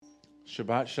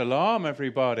Shabbat Shalom,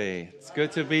 everybody. It's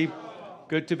good to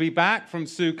be back from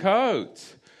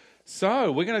Sukkot.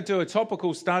 So we're going to do a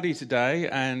topical study today,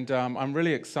 and I'm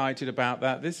really excited about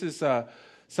that. This is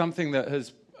something that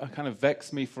has kind of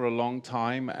vexed me for a long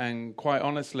time, and quite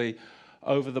honestly,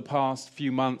 over the past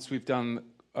few months, we've done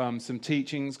some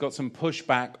teachings, got some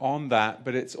pushback on that,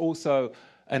 but it's also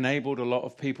enabled a lot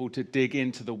of people to dig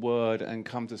into the Word and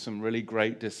come to some really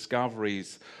great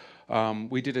discoveries.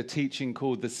 We did a teaching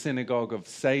called The Synagogue of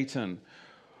Satan,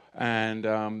 and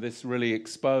this really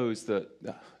exposed that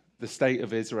the state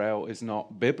of Israel is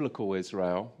not biblical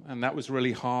Israel, and that was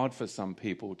really hard for some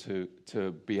people to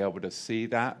be able to see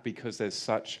that, because there's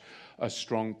such a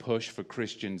strong push for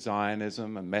Christian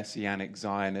Zionism and Messianic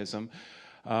Zionism.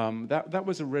 That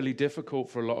was really difficult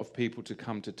for a lot of people to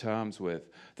come to terms with.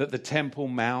 That the Temple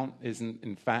Mount isn't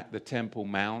in fact the Temple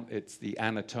Mount, it's the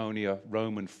Antonia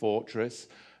Roman fortress,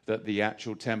 that the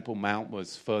actual Temple Mount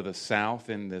was further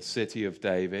south in the city of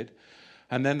David.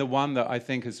 And then the one that I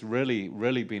think has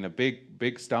really been a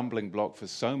big stumbling block for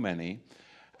so many.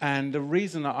 And the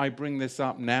reason that I bring this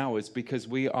up now is because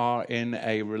we are in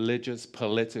a religious,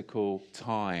 political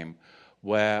time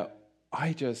where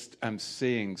I just am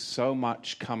seeing so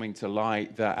much coming to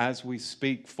light that as we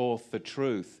speak forth the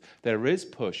truth, there is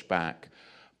pushback.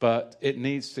 But it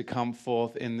needs to come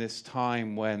forth in this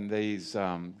time when these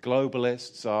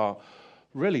globalists are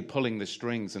really pulling the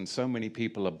strings, and so many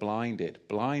people are blinded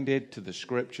to the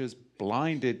scriptures,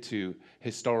 blinded to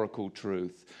historical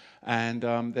truth, and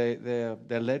they're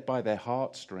led by their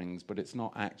heartstrings, but it's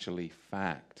not actually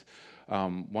fact.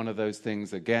 One of those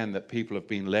things, again, that people have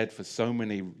been led for so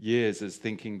many years is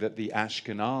thinking that the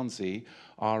Ashkenazi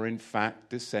are in fact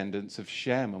descendants of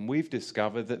Shem. And we've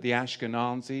discovered that the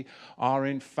Ashkenazi are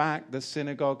in fact the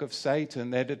synagogue of Satan.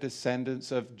 They're the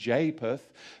descendants of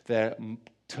Japheth. They're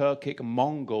Turkic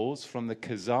Mongols from the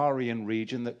Khazarian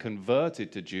region that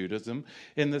converted to Judaism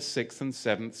in the 6th and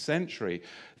 7th century.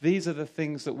 These are the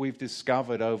things that we've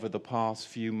discovered over the past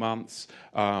few months.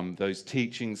 Those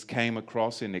teachings came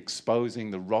across in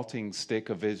exposing the rotting stick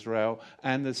of Israel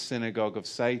and the synagogue of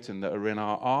Satan that are in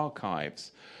our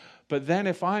archives. But then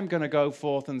if I'm going to go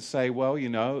forth and say, well, you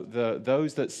know,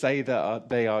 those that say that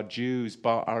they are Jews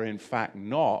but are in fact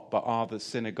not, but are the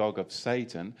synagogue of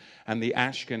Satan, and the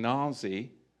Ashkenazi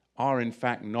are in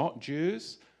fact not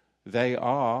Jews, they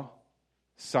are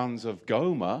sons of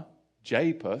Gomer,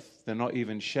 Japheth, they're not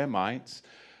even Shemites.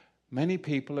 Many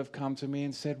people have come to me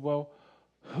and said, well,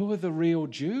 who are the real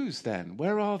Jews then?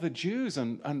 Where are the Jews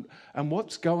and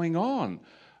what's going on?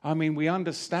 I mean, we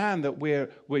understand that we're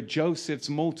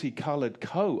Joseph's multicolored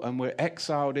coat and we're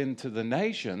exiled into the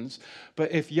nations.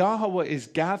 But if Yahweh is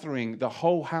gathering the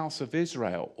whole house of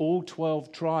Israel, all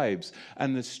 12 tribes,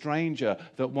 and the stranger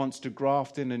that wants to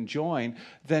graft in and join,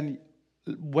 then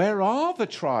where are the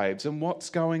tribes and what's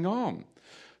going on?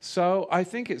 So I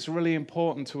think it's really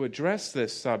important to address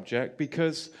this subject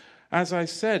because, as I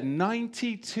said,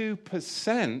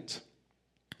 92%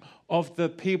 of the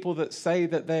people that say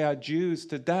that they are Jews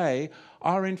today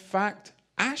are in fact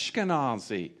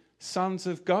Ashkenazi, sons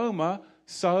of Gomer,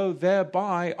 so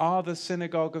thereby are the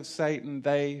synagogue of Satan,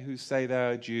 they who say they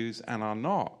are Jews and are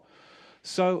not.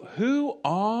 So who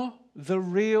are the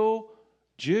real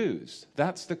Jews?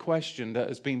 That's the question that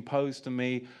has been posed to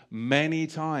me many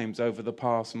times over the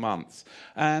past months.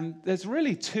 And there's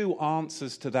really two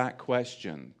answers to that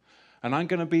question. And I'm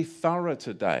going to be thorough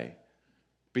today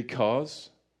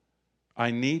because I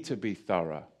need to be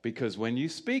thorough, because when you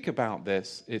speak about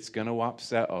this, it's going to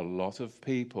upset a lot of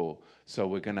people. So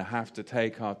we're going to have to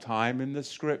take our time in the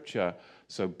scripture,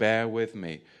 so bear with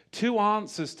me. Two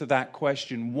answers to that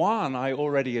question. One, I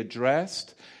already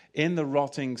addressed in the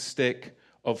rotting stick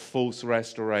of false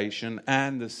restoration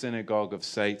and the synagogue of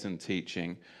Satan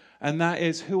teaching. And that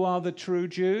is, who are the true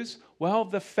Jews? Well,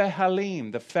 the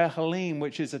Fehalim,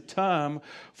 which is a term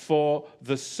for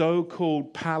the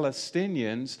so-called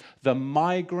Palestinians, the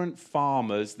migrant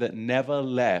farmers that never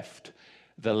left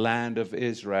the land of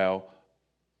Israel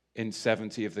in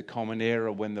 70 of the Common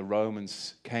Era when the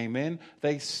Romans came in.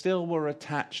 They still were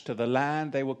attached to the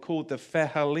land. They were called the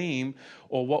Fehalim,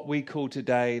 or what we call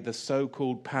today the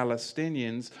so-called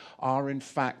Palestinians, are in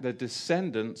fact the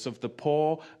descendants of the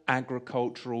poor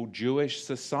agricultural Jewish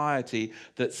society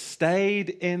that stayed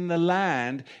in the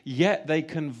land, yet they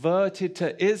converted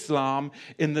to Islam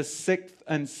in the 6th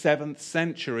and 7th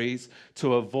centuries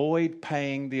to avoid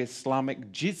paying the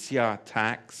Islamic jizya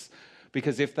tax,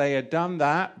 because if they had done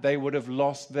that, they would have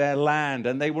lost their land,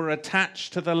 and they were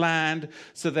attached to the land,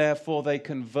 so therefore they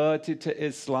converted to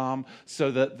Islam so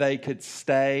that they could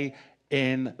stay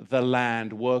in the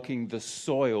land, working the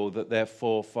soil that their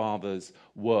forefathers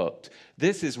worked.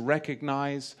 This is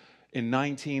recognized in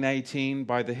 1918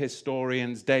 by the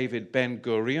historians David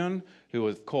Ben-Gurion, who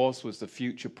of course was the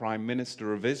future prime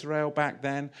minister of Israel back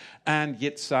then, and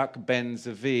Yitzhak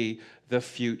Ben-Zvi, the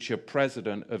future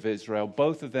president of Israel.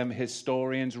 Both of them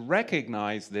historians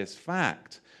recognize this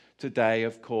fact. Today,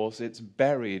 of course, it's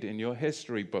buried in your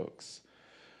history books.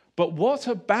 But what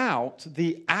about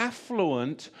the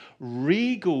affluent,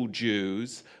 regal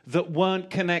Jews that weren't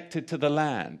connected to the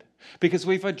land? Because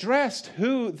we've addressed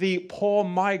who the poor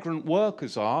migrant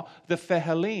workers are, the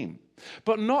Fehalim.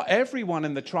 But not everyone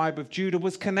in the tribe of Judah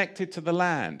was connected to the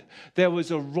land. There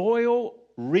was a royal,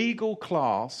 regal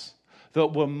class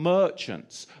that were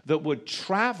merchants that would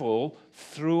travel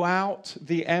throughout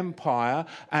the empire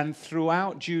and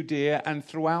throughout Judea and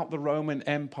throughout the Roman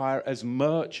Empire as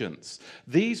merchants.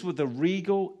 These were the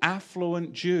regal,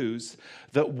 affluent Jews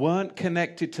that weren't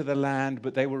connected to the land,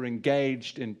 but they were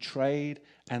engaged in trade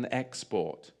and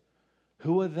export.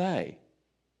 Who are they?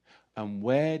 And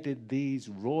where did these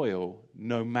royal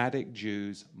nomadic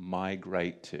Jews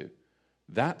migrate to?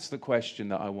 That's the question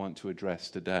that I want to address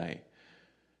today.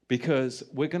 Because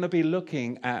we're going to be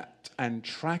looking at and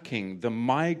tracking the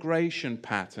migration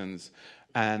patterns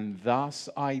and thus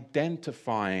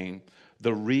identifying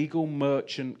the regal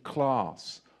merchant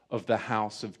class of the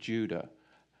house of Judah,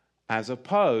 as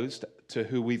opposed to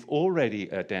who we've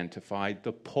already identified,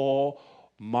 the poor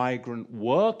migrant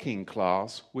working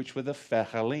class, which were the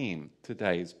Fehalim,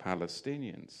 today's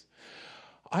Palestinians.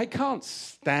 I can't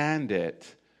stand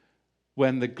it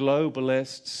when the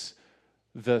globalists,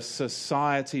 the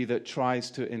society that tries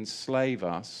to enslave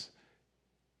us,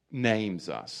 names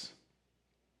us.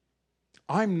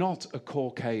 I'm not a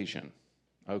Caucasian,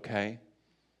 okay?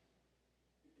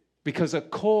 Because a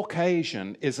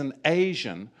Caucasian is an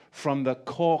Asian from the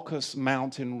Caucasus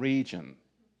Mountain region.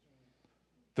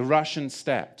 The Russian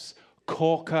steppes,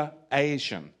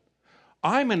 Caucasian.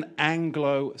 I'm an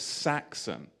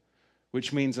Anglo-Saxon,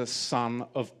 which means a son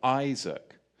of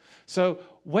Isaac. So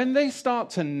when they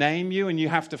start to name you and you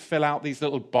have to fill out these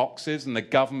little boxes and the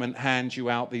government hands you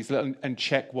out these little and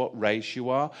check what race you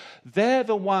are, they're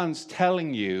the ones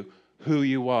telling you who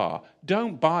you are.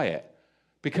 Don't buy it,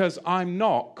 because I'm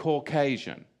not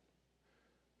Caucasian.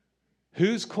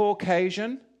 Who's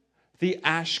Caucasian? The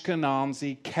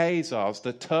Ashkenazi Khazars,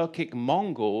 the Turkic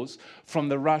Mongols from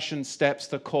the Russian steppes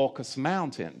to Caucasus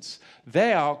Mountains.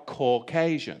 They are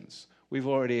Caucasians. We've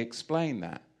already explained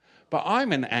that. But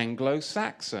I'm an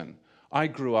Anglo-Saxon. I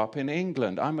grew up in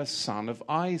England. I'm a son of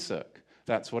Isaac.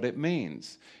 That's what it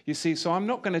means. You see, so I'm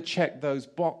not going to check those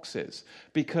boxes,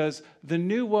 because the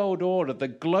New World Order, the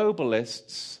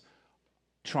globalists,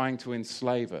 trying to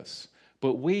enslave us.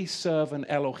 But we serve an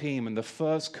Elohim, and the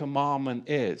first commandment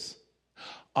is,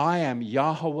 I am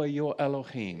Yahweh your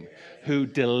Elohim, who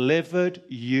delivered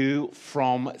you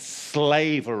from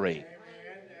slavery.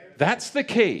 That's the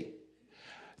key.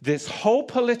 This whole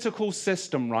political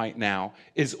system right now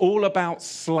is all about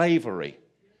slavery.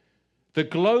 The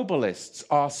globalists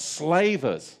are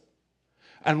slavers.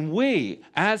 And we,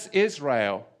 as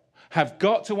Israel, have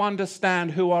got to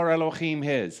understand who our Elohim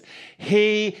is.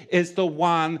 He is the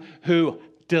one who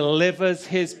delivers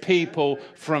his people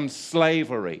from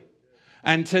slavery.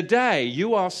 And today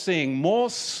you are seeing more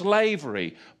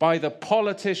slavery by the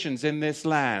politicians in this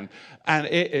land, and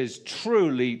it is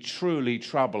truly, truly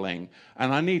troubling.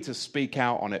 And I need to speak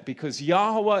out on it, because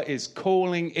Yahweh is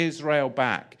calling Israel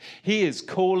back. He is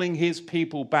calling his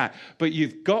people back. But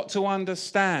you've got to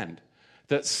understand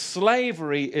that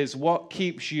slavery is what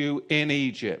keeps you in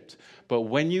Egypt. But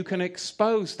when you can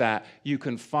expose that, you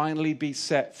can finally be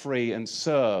set free and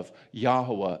serve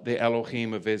Yahweh, the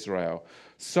Elohim of Israel.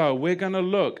 So we're going to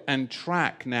look and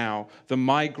track now the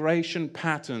migration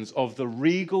patterns of the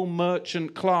regal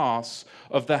merchant class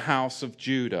of the house of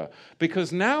Judah.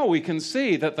 Because now we can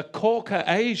see that the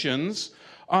Caucasians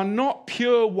are not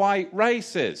pure white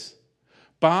races,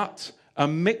 but a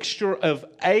mixture of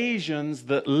Asians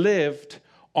that lived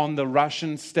on the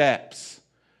Russian steppes.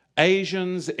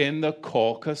 Asians in the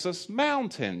Caucasus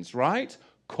Mountains, right?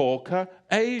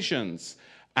 Caucasians.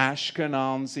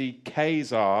 Ashkenazi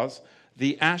Khazars.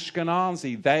 The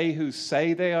Ashkenazi, they who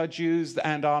say they are Jews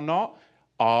and are not,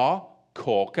 are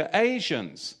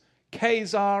Caucasians,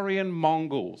 Khazarian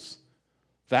Mongols.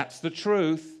 That's the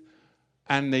truth,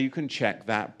 and you can check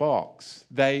that box.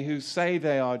 They who say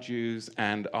they are Jews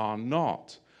and are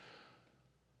not.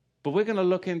 But we're going to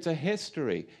look into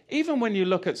history. Even when you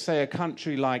look at, say, a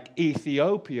country like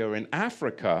Ethiopia in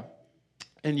Africa,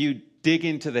 and you dig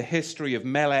into the history of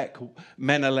Menelik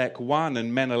I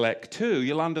and Menelik II,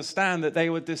 you'll understand that they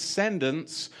were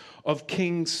descendants of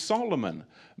King Solomon.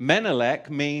 Menelik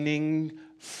meaning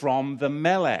from the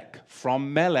Melech,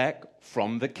 from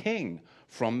the king,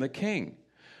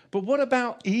 But what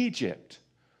about Egypt?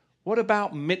 What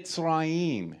about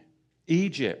Mitzrayim,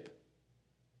 Egypt?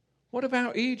 What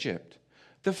about Egypt?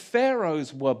 The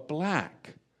pharaohs were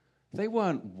black. They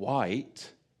weren't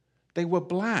white. They were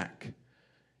black.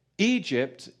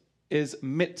 Egypt is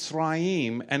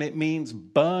Mitzrayim, and it means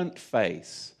burnt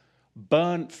face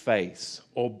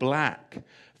or black.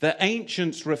 The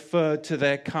ancients referred to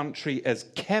their country as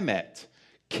Kemet,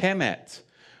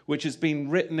 which has been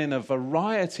written in a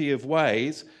variety of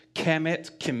ways,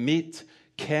 Kemet, Kemit,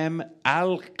 Kem,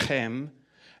 Al-Kem,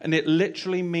 and it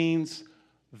literally means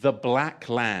the black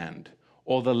land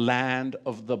or the land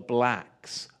of the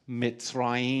blacks,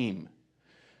 Mitzrayim.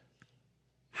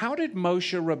 How did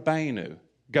Moshe Rabbeinu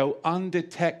go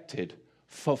undetected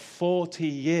for 40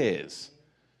 years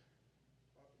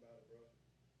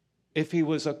if he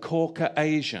was a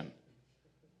Caucasian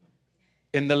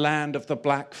in the land of the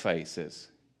black faces?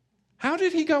 How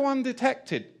did he go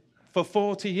undetected for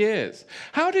 40 years?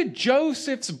 How did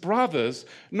Joseph's brothers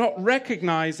not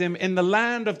recognize him in the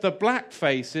land of the black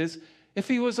faces if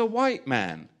he was a white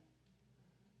man?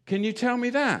 Can you tell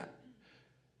me that?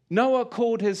 Noah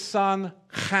called his son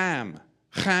Ham,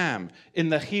 in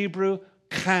the Hebrew,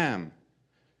 Ham,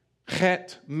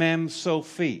 Chet Mem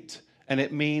Sofit, and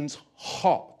it means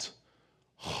hot.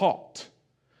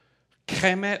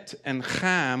 Kemet and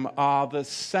Ham are the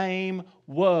same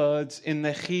words in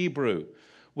the Hebrew,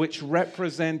 which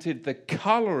represented the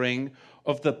coloring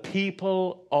of the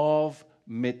people of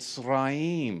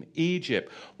Mitzrayim, Egypt.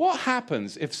 What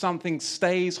happens if something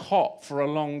stays hot for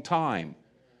a long time?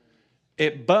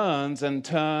 It burns and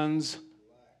turns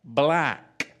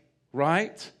black,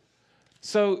 right?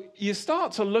 So you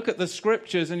start to look at the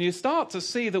scriptures and you start to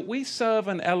see that we serve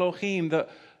an Elohim that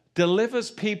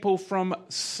delivers people from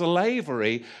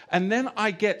slavery, and then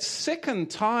I get sick and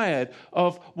tired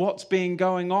of what's been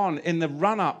going on in the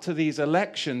run-up to these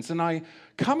elections. And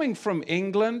coming from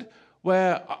England,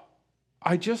 where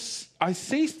I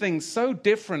see things so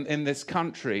different in this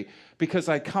country because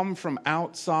I come from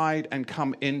outside and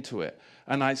come into it,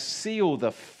 and I see all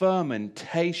the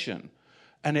fermentation,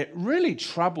 and it really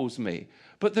troubles me.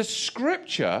 But the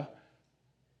scripture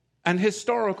and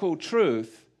historical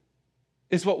truth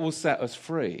is what will set us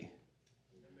free.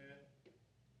 Amen.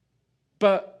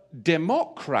 But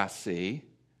democracy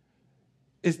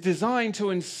is designed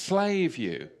to enslave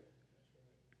you.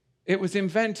 It was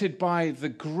invented by the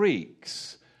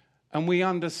Greeks, and we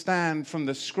understand from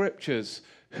the scriptures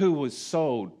who was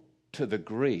sold to the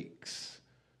Greeks.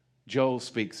 Joel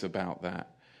speaks about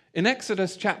that. In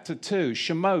Exodus chapter 2,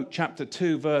 Shemot chapter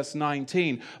 2, verse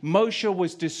 19, Moshe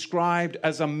was described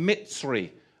as a Mitzri,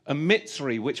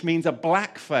 which means a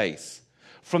blackface,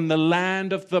 from the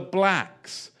land of the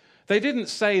blacks. They didn't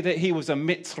say that he was a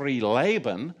Mitzri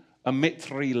Laban, a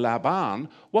Mitzri Laban.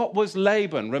 What was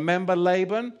Laban? Remember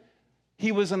Laban?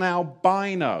 He was an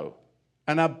albino.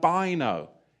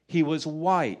 He was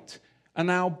white, an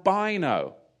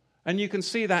albino. And you can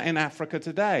see that in Africa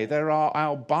today. There are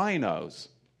albinos.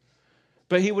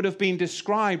 But he would have been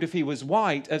described, if he was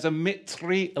white, as a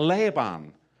Mitzri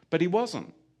Laban. But he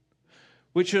wasn't.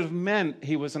 Which would have meant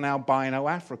he was an albino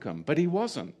African, but he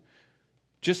wasn't.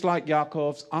 Just like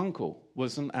Yaakov's uncle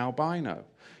was an albino.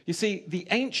 You see, the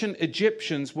ancient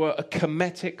Egyptians were a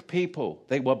Kemetic people.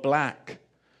 They were black.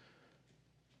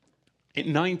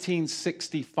 In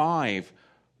 1965,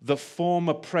 the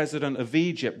former president of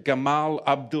Egypt, Gamal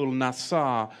Abdel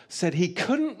Nasser, said he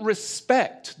couldn't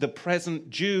respect the present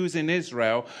Jews in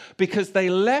Israel because they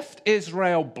left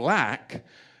Israel black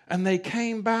and they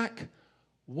came back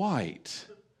white,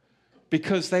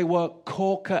 because they were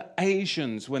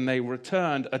Caucasians when they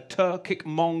returned, a Turkic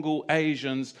Mongol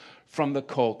Asians from the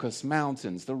Caucasus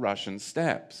Mountains, the Russian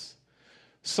steppes.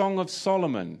 Song of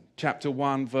Solomon, chapter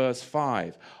 1, verse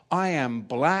 5. I am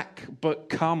black but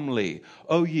comely,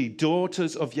 O ye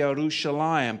daughters of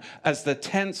Jerusalem, as the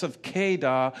tents of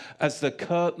Kedar, as the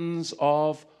curtains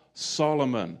of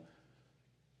Solomon.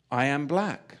 I am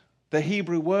black. The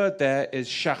Hebrew word there is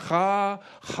shachar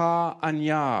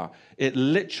ha-anya. It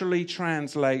literally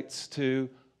translates to,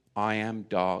 I am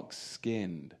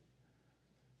dark-skinned.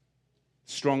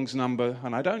 Strong's number,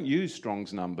 and I don't use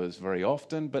Strong's numbers very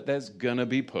often, but there's going to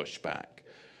be pushback.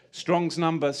 Strong's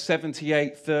number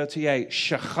 7838,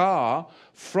 shachar,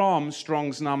 from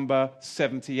Strong's number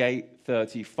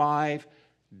 7835,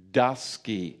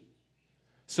 dusky.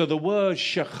 So the word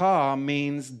shachar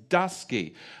means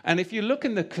dusky. And if you look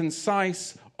in the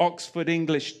concise Oxford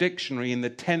English Dictionary in the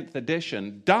 10th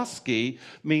edition, dusky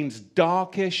means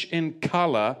darkish in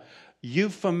color,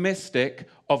 euphemistic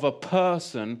of a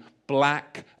person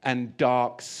black and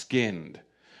dark-skinned.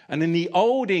 And in the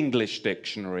Old English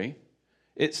Dictionary,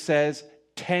 it says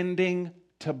tending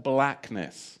to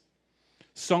blackness.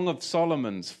 Song of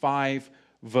Solomon's 5,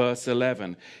 verse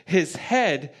 11. His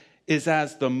head is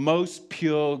as the most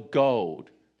pure gold,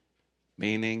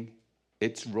 meaning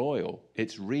it's royal,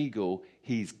 it's regal,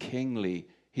 he's kingly,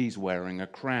 he's wearing a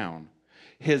crown.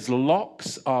 His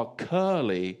locks are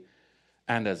curly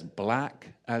and as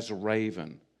black as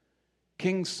raven.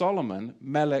 King Solomon,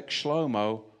 Melech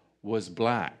Shlomo, was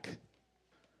black.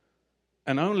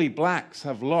 And only blacks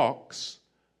have locks,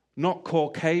 not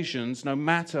Caucasians, no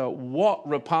matter what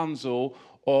Rapunzel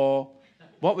or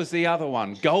what was the other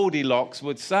one? Goldilocks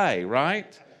would say,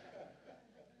 right?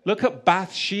 Look at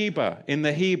Bathsheba in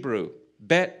the Hebrew.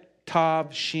 Bet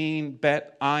Tav Shin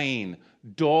Bet Ain,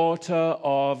 daughter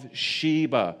of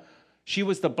Sheba. She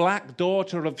was the black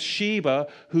daughter of Sheba,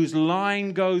 whose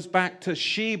line goes back to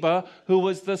Sheba, who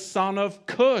was the son of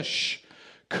Cush.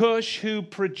 Cush, who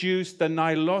produced the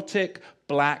Nilotic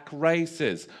black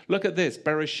races. Look at this,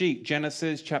 Bereshit,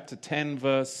 Genesis chapter 10,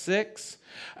 verse 6.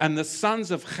 And the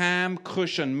sons of Ham,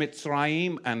 Cush and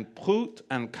Mitzrayim and Put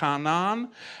and Canaan,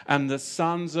 and the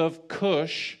sons of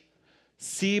Cush,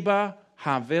 Seba,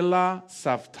 Havilah,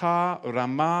 Savta,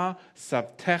 Ramah,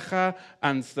 Savtecha,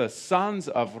 and the sons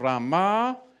of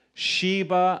Ramah,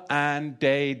 Sheba and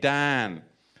Dedan.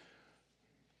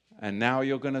 And now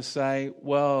you're going to say,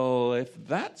 well, if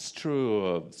that's true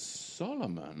of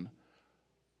Solomon,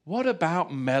 what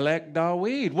about Melech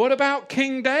David? What about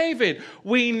King David?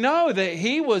 We know that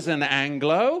he was an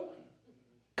Anglo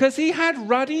because he had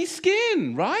ruddy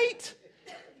skin, right?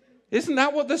 Isn't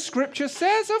that what the scripture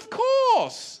says? Of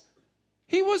course.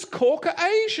 He was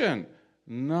Caucasian.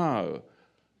 No.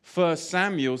 1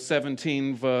 Samuel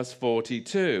 17, verse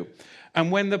 42.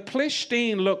 And when the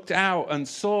Philistine looked out and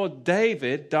saw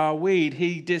David,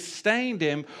 he disdained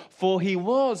him, for he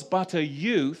was but a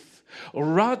youth,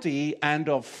 ruddy and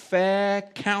of fair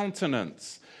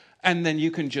countenance. And then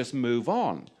you can just move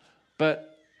on.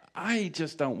 But I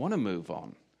just don't want to move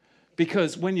on.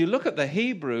 Because when you look at the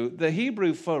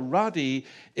Hebrew for ruddy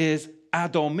is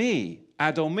Adomi.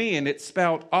 Adomi, and it's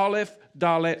spelled Aleph,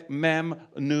 Dalet, Mem,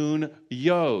 Nun,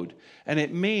 Yod. And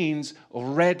it means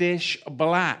reddish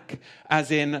black, as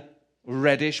in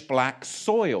reddish black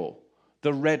soil.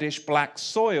 The reddish black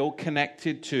soil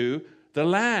connected to the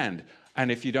land.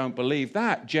 And if you don't believe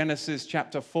that, Genesis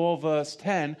chapter 4, verse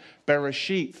 10,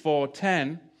 Bereshit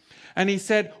 4:10, and he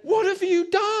said, what have you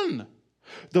done?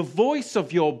 The voice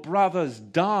of your brother's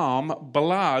dam,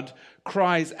 blood,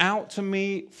 cries out to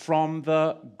me from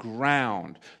the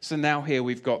ground. So now here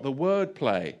we've got the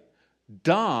wordplay.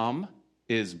 Dam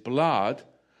is blood,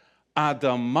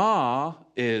 Adamah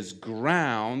is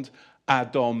ground,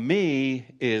 Adomi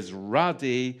is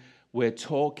ruddy. We're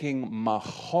talking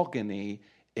mahogany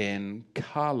in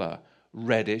color,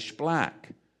 reddish black.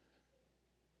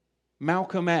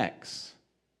 Malcolm X,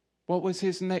 what was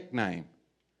his nickname?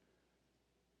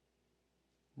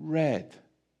 Red.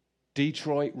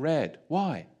 Detroit Red.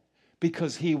 Why?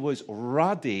 Because he was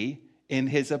ruddy in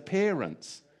his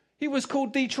appearance. He was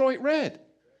called Detroit Red.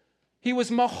 He was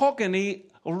mahogany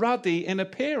ruddy in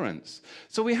appearance.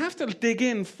 So we have to dig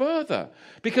in further.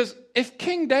 Because if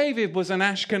King David was an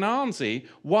Ashkenazi,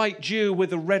 white Jew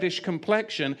with a reddish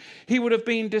complexion, he would have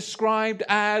been described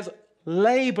as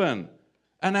Laban,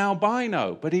 an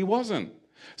albino, but he wasn't.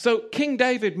 So King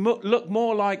David looked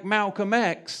more like Malcolm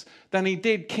X than he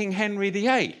did King Henry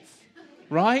VIII,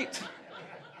 right?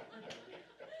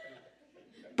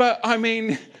 But I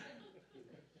mean,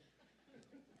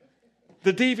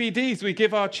 the DVDs we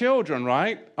give our children,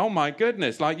 right? Oh my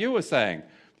goodness, like you were saying,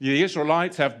 the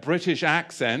Israelites have British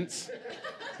accents,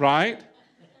 right?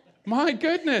 My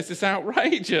goodness, it's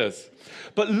outrageous.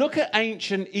 But look at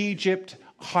ancient Egypt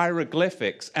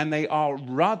hieroglyphics, and they are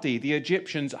ruddy. The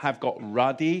Egyptians have got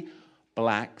ruddy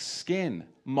black skin,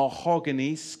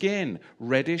 mahogany skin,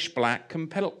 reddish black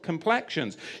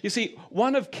complexions. You see,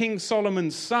 one of King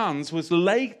Solomon's sons was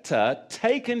later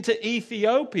taken to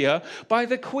Ethiopia by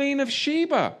the Queen of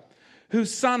Sheba,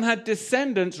 whose son had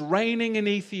descendants reigning in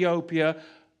Ethiopia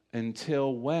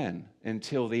until when?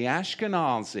 Until the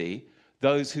Ashkenazi,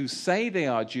 those who say they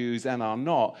are Jews and are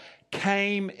not,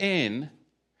 came in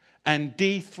and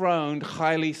dethroned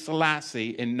Haile Selassie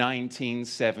in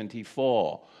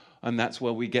 1974. And that's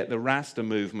where we get the Rasta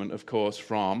movement, of course,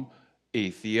 from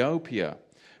Ethiopia.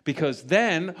 Because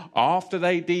then, after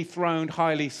they dethroned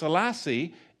Haile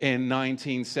Selassie in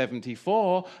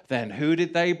 1974, then who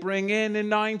did they bring in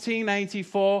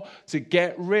 1984 to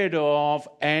get rid of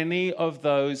any of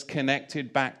those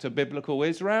connected back to biblical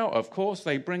Israel? Of course,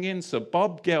 they bring in Sir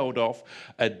Bob Geldof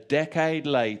a decade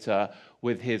later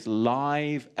with his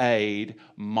Live Aid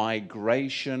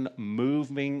migration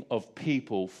moving of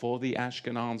people for the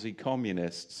Ashkenazi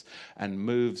communists, and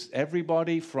moves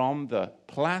everybody from the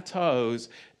plateaus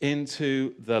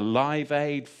into the Live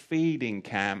Aid feeding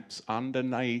camps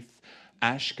underneath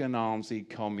Ashkenazi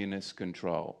communist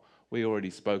control. We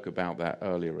already spoke about that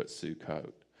earlier at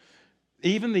Sukkot.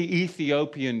 Even the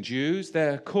Ethiopian Jews,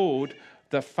 they're called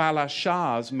the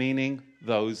Falashas, meaning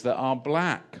those that are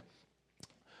black.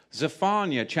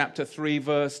 Zephaniah chapter 3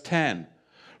 verse 10.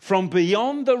 From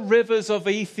beyond the rivers of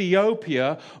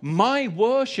Ethiopia, my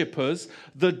worshippers,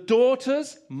 the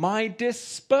daughters, my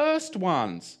dispersed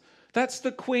ones. That's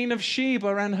the Queen of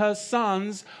Sheba and her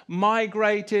sons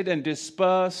migrated and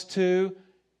dispersed to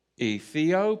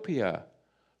Ethiopia.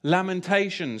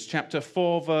 Lamentations chapter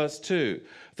 4 verse 2.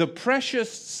 The precious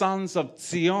sons of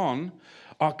Zion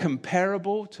are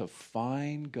comparable to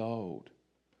fine gold.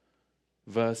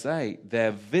 Verse 8,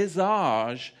 their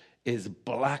visage is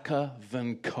blacker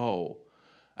than coal.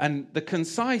 And the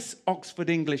concise Oxford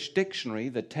English Dictionary,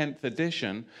 the 10th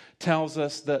edition, tells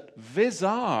us that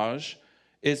visage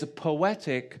is a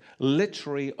poetic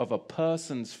literary of a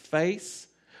person's face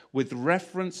with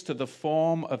reference to the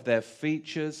form of their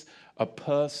features. A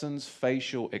person's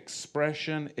facial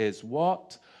expression is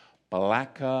what?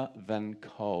 Blacker than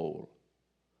coal.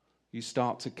 You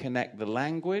start to connect the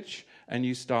language and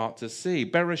you start to see.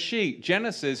 Bereshit,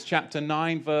 Genesis chapter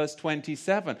 9, verse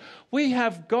 27. We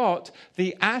have got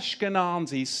the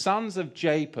Ashkenazi sons of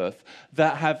Japheth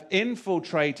that have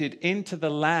infiltrated into the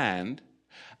land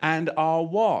and are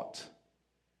what?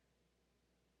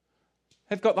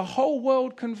 They've got the whole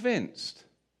world convinced.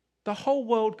 The whole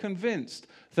world convinced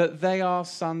that they are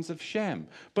sons of Shem.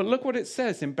 But look what it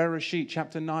says in Bereshit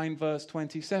chapter 9 verse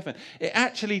 27. It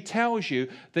actually tells you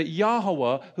that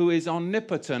Yahweh, who is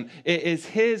omnipotent, it is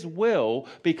his will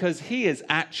because he has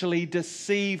actually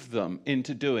deceived them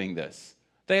into doing this.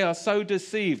 They are so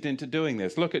deceived into doing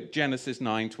this. Look at Genesis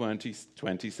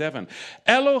 9:27.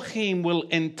 Elohim will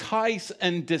entice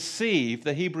and deceive.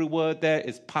 The Hebrew word there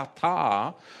is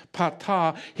patah.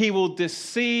 Patah. He will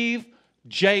deceive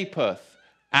Japheth,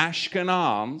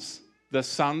 Ashkenaz, the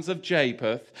sons of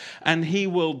Japheth, and he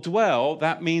will dwell,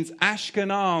 that means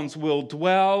Ashkenaz will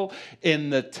dwell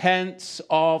in the tents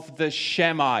of the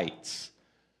Shemites.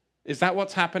 Is that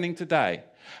what's happening today?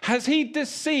 Has he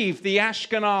deceived the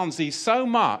Ashkenazi so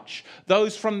much,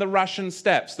 those from the Russian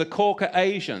steppes, the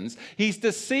Caucasians, he's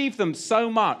deceived them so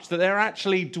much that they're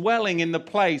actually dwelling in the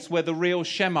place where the real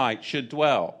Shemites should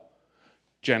dwell?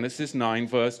 Genesis 9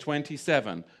 verse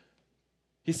 27.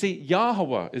 You see,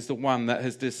 Yahweh is the one that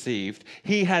has deceived.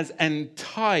 He has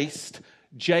enticed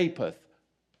Japheth.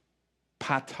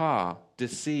 Patah,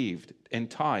 deceived,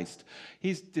 enticed.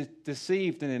 He's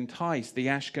deceived and enticed the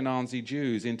Ashkenazi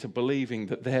Jews into believing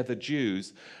that they're the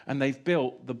Jews, and they've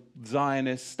built the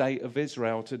Zionist state of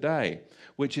Israel today,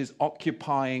 which is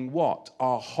occupying what?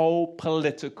 Our whole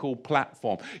political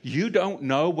platform. You don't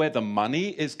know where the money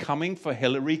is coming for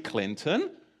Hillary Clinton?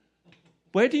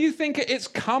 Where do you think it's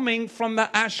coming from? The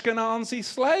Ashkenazi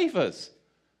slavers.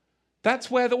 That's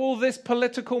where all this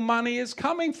political money is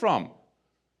coming from.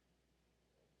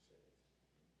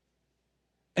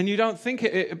 And you don't think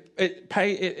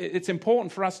it's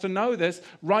important for us to know this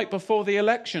right before the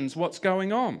elections, what's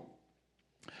going on.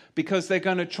 Because they're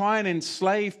going to try and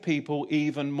enslave people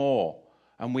even more.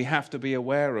 And we have to be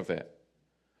aware of it.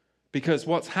 Because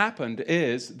what's happened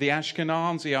is the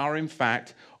Ashkenazi are in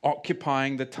fact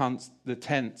occupying the tents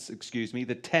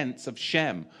of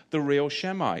Shem, the real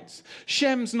Shemites.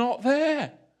 Shem's not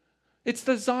there. It's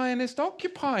the Zionist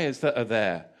occupiers that are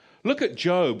there. Look at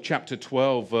Job chapter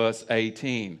 12 verse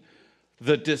 18.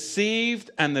 The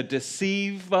deceived and the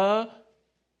deceiver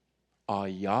are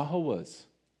Yahweh's.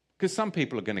 Because some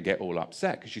people are going to get all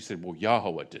upset because you said, well,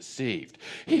 Yahweh deceived.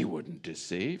 He wouldn't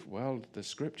deceive. Well, the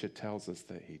scripture tells us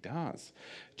that he does.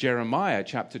 Jeremiah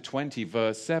chapter 20,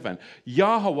 verse 7.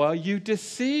 Yahweh, you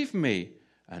deceive me,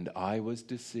 and I was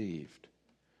deceived.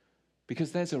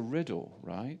 Because there's a riddle,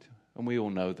 right? And we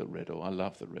all know the riddle. I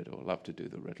love the riddle. I love to do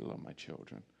the riddle on my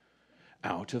children.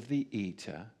 Out of the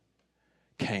eater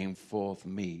came forth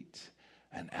meat,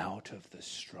 and out of the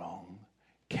strong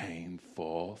came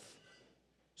forth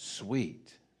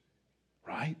sweet,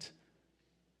 right?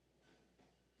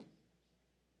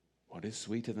 What is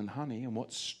sweeter than honey and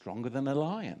what's stronger than a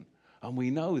lion? And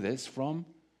we know this from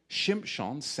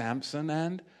Shimshon, Samson,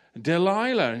 and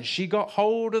Delilah. And she got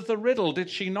hold of the riddle, did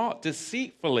she not?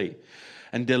 Deceitfully.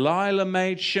 And Delilah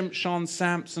made Shimshon,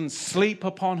 Samson, sleep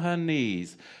upon her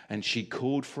knees. And she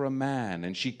called for a man.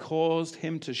 And she caused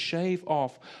him to shave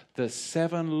off the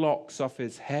 7 locks off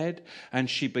his head. And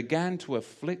she began to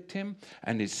afflict him.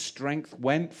 And his strength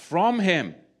went from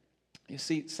him. You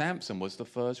see, Samson was the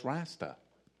first Rasta.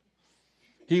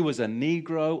 He was a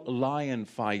Negro lion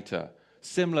fighter,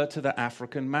 similar to the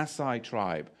African Maasai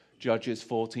tribe. Judges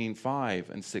 14:5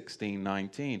 and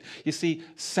 16:19. You see,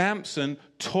 Samson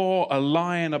tore a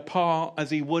lion apart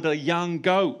as he would a young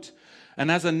goat. And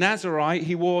as a Nazarite,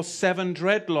 he wore 7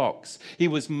 dreadlocks. He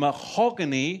was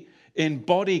mahogany in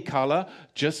body color,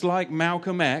 just like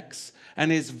Malcolm X. And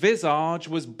his visage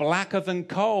was blacker than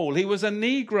coal. He was a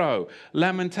Negro.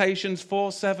 Lamentations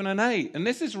 4, 7, and 8. And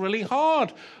this is really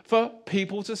hard for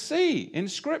people to see in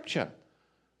Scripture,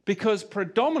 because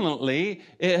predominantly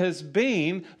it has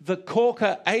been the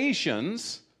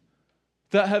Caucasians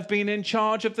that have been in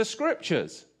charge of the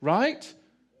Scriptures, right?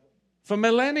 For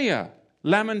millennia.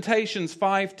 Lamentations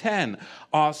 5:10.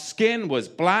 Our skin was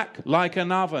black like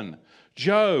an oven.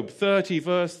 Job 30,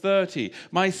 verse 30.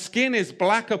 My skin is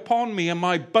black upon me, and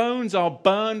my bones are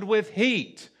burned with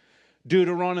heat.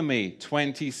 Deuteronomy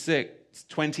 28.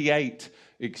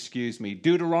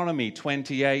 Deuteronomy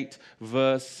 28,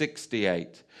 verse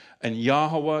 68. And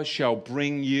Yahweh shall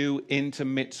bring you into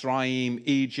Mitzrayim,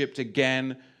 Egypt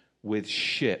again, with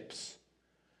ships.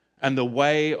 And the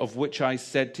way of which I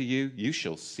said to you, you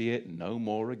shall see it no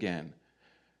more again.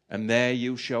 And there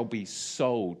you shall be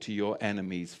sold to your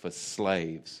enemies for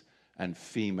slaves and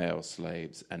female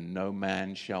slaves, and no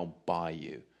man shall buy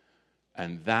you.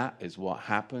 And that is what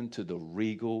happened to the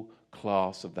regal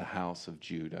class of the house of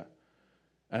Judah.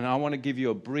 And I want to give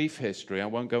you a brief history. I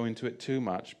won't go into it too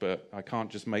much, but I can't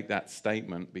just make that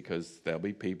statement because there'll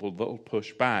be people that will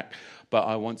push back. But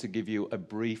I want to give you a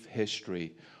brief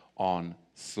history on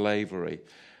slavery.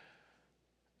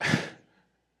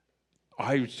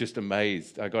 I was just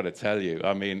amazed, I got to tell you.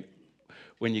 I mean,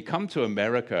 when you come to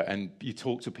America and you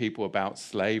talk to people about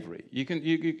slavery, you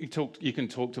can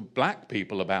talk to black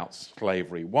people about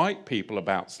slavery, white people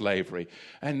about slavery,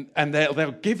 and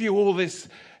they'll give you all this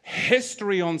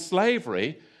history on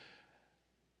slavery,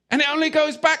 and it only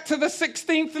goes back to the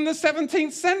 16th and the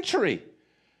 17th century.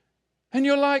 And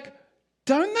you're like,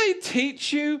 don't they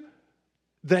teach you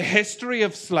the history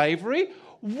of slavery?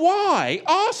 Why?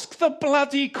 Ask the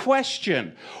bloody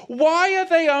question. Why are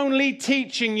they only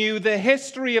teaching you the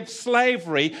history of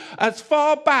slavery as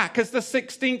far back as the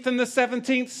 16th and the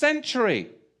 17th century?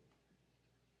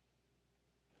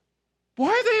 Why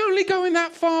are they only going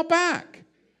that far back?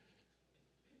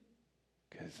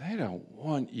 Because they don't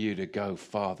want you to go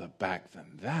farther back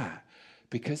than that,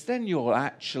 because then you'll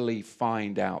actually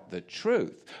find out the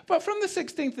truth. But from the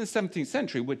 16th and 17th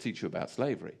century, we'll teach you about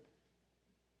slavery.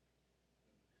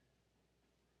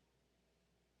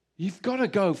 You've got to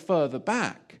go further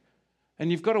back, and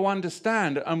you've got to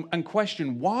understand and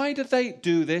question, why do they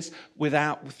do this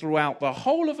throughout the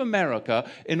whole of America,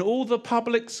 in all the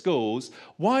public schools?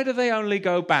 Why do they only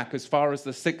go back as far as the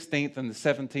 16th and the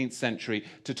 17th century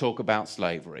to talk about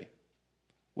slavery?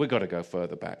 We've got to go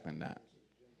further back than that.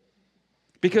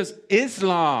 Because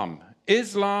Islam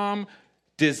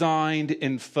designed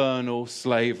infernal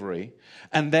slavery,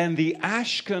 and then the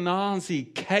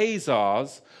Ashkenazi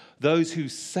Khazars, those who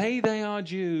say they are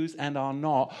Jews and are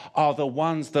not, are the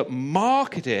ones that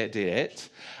marketed it,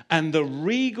 and the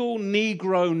regal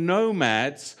Negro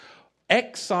nomads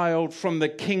exiled from the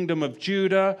kingdom of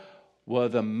Judah were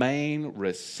the main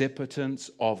recipients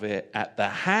of it at the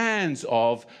hands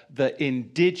of the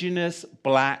indigenous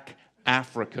black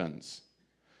Africans.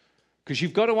 Because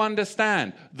you've got to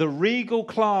understand, the regal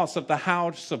class of the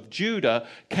house of Judah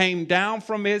came down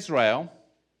from Israel,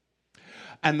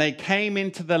 and they came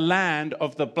into the land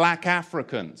of the black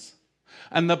Africans.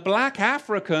 And the black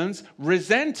Africans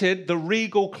resented the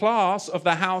regal class of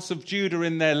the house of Judah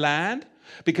in their land,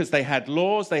 because they had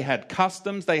laws, they had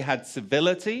customs, they had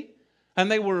civility. And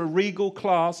they were a regal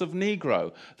class of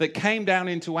Negro that came down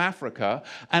into Africa.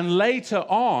 And later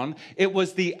on, it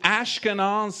was the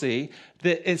Ashkenazi,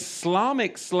 the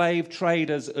Islamic slave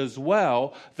traders as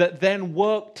well, that then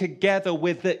worked together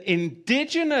with the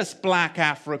indigenous black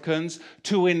Africans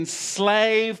to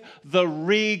enslave the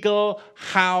regal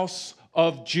house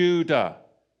of Judah.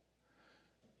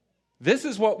 This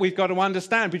is what we've got to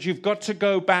understand, but you've got to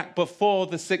go back before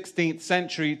the 16th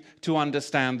century to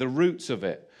understand the roots of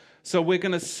it. So we're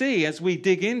going to see, as we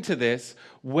dig into this,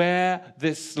 where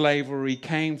this slavery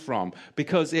came from,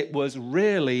 because it was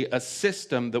really a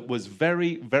system that was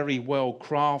very, very well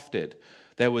crafted.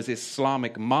 there was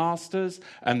Islamic masters,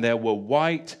 and there were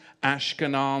white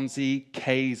Ashkenazi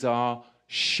Khazar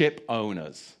ship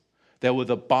owners. There were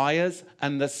the buyers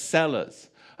and the sellers.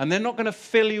 And they're not going to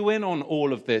fill you in on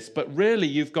all of this, but really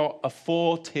you've got a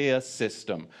 4-tier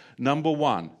system. Number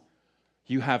one,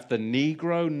 you have the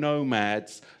Negro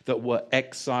nomads that were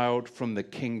exiled from the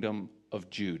kingdom of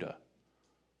Judah.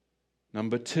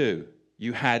 Number two,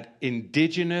 you had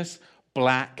indigenous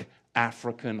black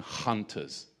African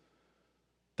hunters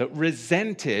that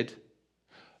resented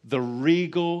the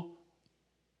regal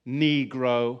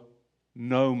Negro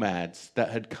nomads that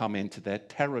had come into their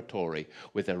territory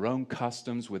with their own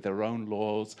customs, with their own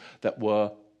laws that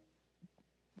were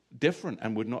different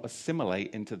and would not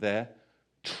assimilate into their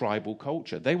tribal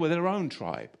culture. They were their own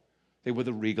tribe. They were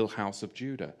the regal house of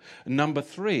Judah. And number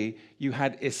three, you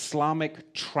had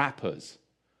Islamic trappers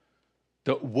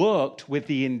that worked with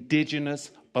the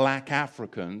indigenous black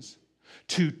Africans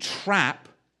to trap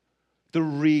the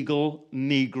regal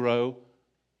Negro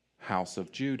house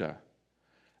of Judah.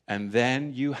 And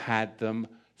then you had them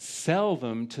sell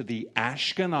them to the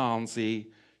Ashkenazi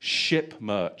ship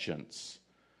merchants,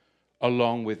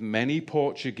 along with many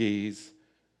Portuguese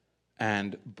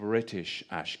and British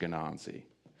Ashkenazi.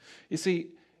 You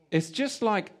see, it's just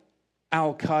like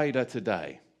Al-Qaeda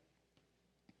today.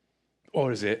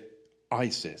 Or is it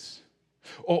ISIS?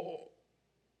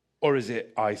 Or is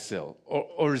it ISIL?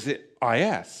 Or is it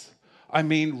IS? I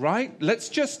mean, right? Let's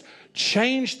just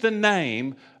change the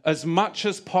name as much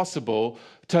as possible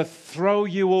to throw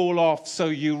you all off so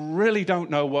you really don't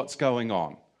know what's going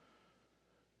on.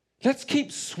 Let's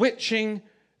keep switching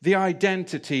the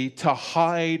identity to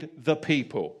hide the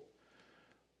people.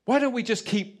 Why don't we just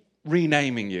keep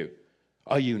renaming you?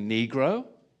 Are you Negro?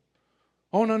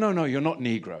 Oh, no, you're not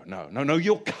Negro. No,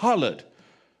 you're colored.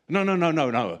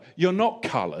 No, you're not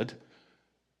colored.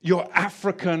 You're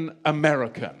African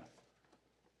American.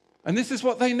 And this is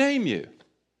what they name you.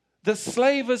 The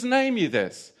slavers name you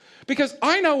this. Because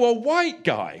I know a white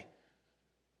guy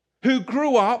who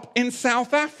grew up in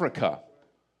South Africa.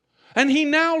 And he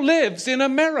now lives in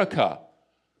America.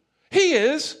 He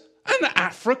is an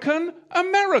African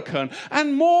American,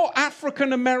 and more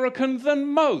African American than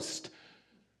most.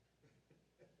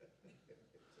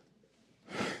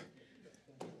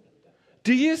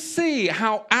 Do you see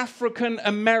how African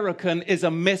American is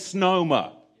a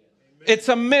misnomer? It's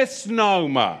a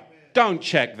misnomer. Don't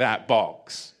check that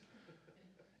box.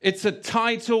 It's a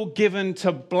title given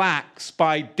to blacks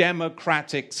by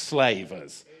democratic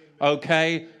slavers.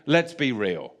 Okay? Let's be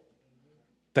real.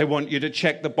 They want you to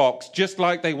check the box, just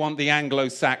like they want the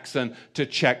Anglo-Saxon to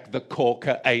check the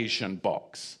Caucasian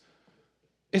box.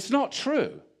 It's not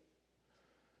true.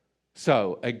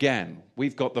 So, again,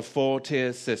 we've got the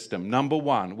 4-tier system. Number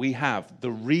one, we have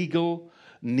the regal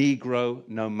Negro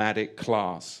nomadic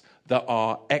class that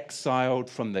are exiled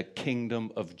from the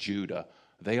kingdom of Judah.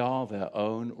 They are their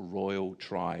own royal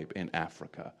tribe in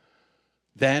Africa.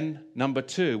 Then, number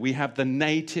two, we have the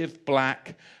native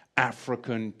black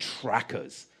African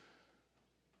trackers.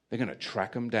 They're going to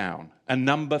track them down. And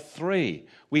number three,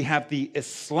 we have the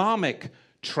Islamic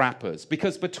trappers,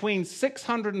 because between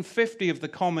 650 of the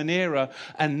Common Era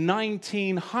and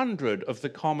 1900 of the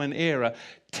Common Era,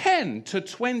 10 to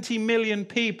 20 million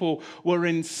people were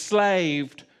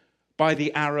enslaved by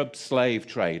the Arab slave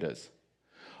traders.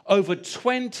 Over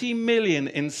 20 million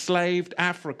enslaved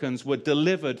Africans were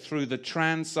delivered through the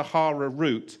Trans-Sahara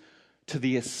route to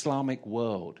the Islamic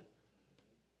world.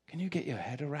 Can you get your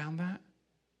head around that?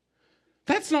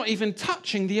 That's not even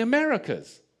touching the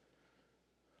Americas.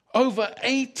 Over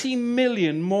 80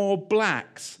 million more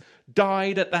blacks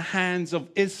died at the hands of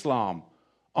Islam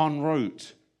en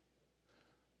route.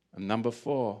 And number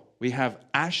four, we have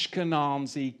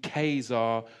Ashkenazi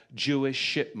Khazar Jewish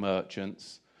ship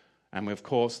merchants. And of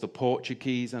course, the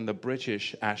Portuguese and the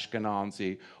British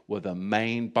Ashkenazi were the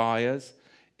main buyers.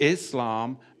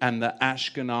 Islam and the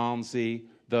Ashkenazi,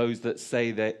 those that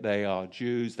say that they are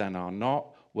Jews and are not,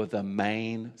 were the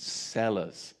main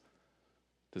sellers.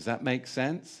 Does that make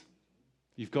sense?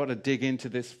 You've got to dig into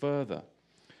this further.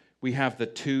 We have the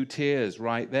 2 tiers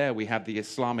right there. We have the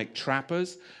Islamic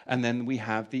trappers, and then we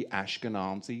have the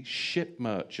Ashkenazi ship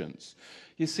merchants.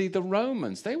 You see, the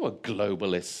Romans, they were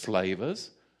globalist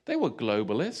slavers. They were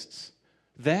globalists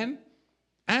then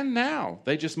and now.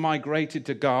 They just migrated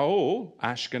to Gaul,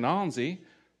 Ashkenazi,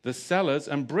 the sellers,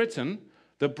 and Britain,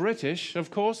 the British, of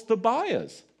course, the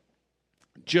buyers.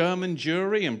 German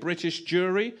Jewry and British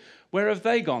Jewry, where have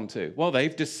they gone to? Well,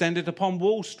 they've descended upon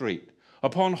Wall Street,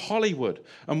 upon Hollywood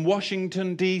and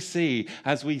Washington, D.C.,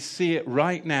 as we see it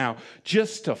right now,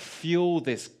 just to fuel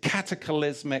this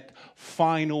cataclysmic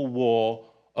final war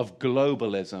of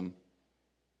globalism,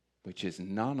 which is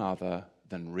none other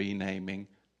than renaming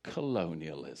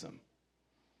colonialism.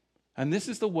 And this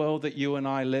is the world that you and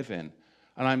I live in.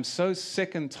 And I'm so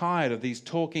sick and tired of these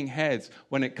talking heads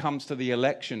when it comes to the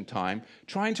election time,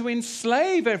 trying to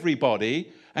enslave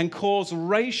everybody and cause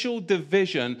racial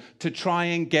division to try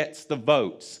and get the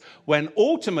votes. When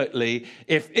ultimately,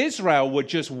 if Israel would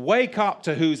just wake up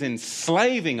to who's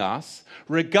enslaving us,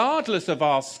 regardless of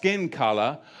our skin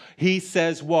color, he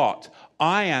says what?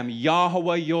 I am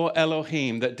Yahweh your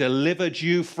Elohim that delivered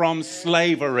you from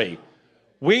slavery.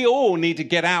 We all need to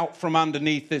get out from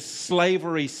underneath this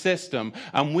slavery system,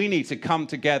 and we need to come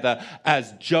together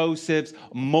as Joseph's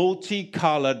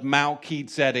multicolored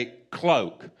Melchizedek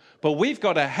cloak. But we've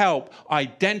got to help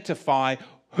identify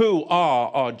who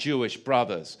are our Jewish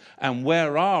brothers and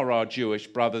where are our Jewish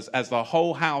brothers as the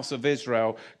whole house of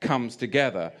Israel comes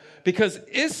together. Because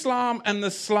Islam and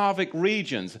the Slavic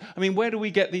regions, I mean, where do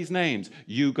we get these names?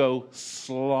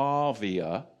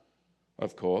 Yugoslavia,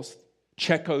 of course,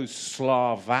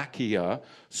 Czechoslovakia,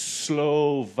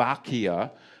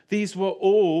 Slovakia. These were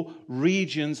all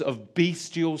regions of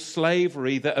bestial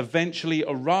slavery that eventually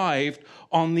arrived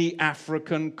on the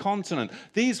African continent.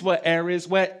 These were areas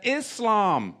where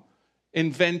Islam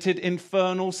invented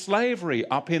infernal slavery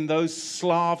up in those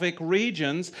Slavic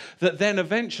regions that then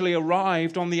eventually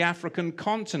arrived on the African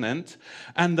continent.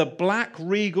 And the black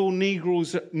regal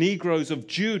Negroes of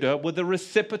Judah were the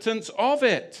recipients of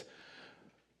it.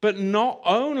 But not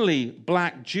only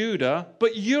black Judah,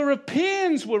 but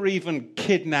Europeans were even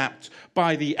kidnapped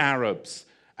by the Arabs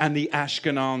and the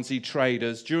Ashkenazi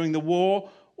traders during the war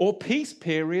or peace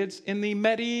periods in the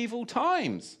medieval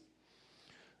times.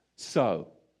 So,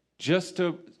 just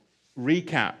to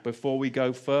recap before we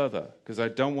go further, because I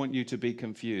don't want you to be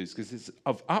confused, because it's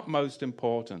of utmost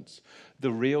importance.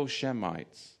 The real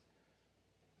Shemites,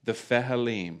 the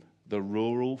Fehalim, the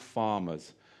rural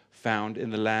farmers found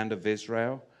in the land of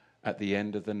Israel at the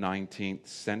end of the 19th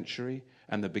century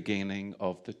and the beginning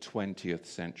of the 20th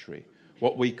century.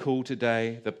 What we call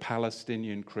today the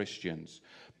Palestinian Christians,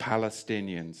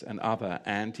 Palestinians and other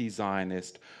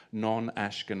anti-Zionist,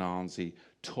 non-Ashkenazi,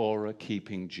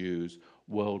 Torah-keeping Jews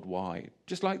worldwide,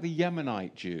 just like the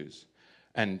Yemenite Jews.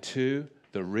 And two,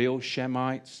 the real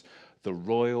Shemites, the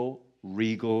royal,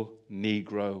 regal,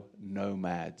 Negro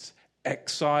nomads,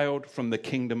 exiled from the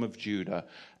kingdom of Judah,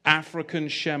 African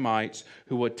Shemites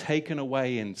who were taken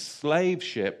away in slave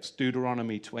ships,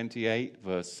 Deuteronomy 28,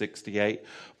 verse 68,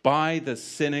 by the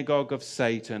synagogue of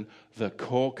Satan, the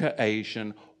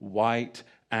Caucasian white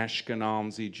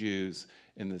Ashkenazi Jews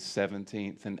in the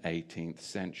 17th and 18th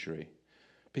century.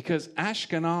 Because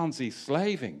Ashkenazi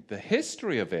slaving, the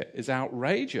history of it is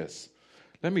outrageous.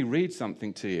 Let me read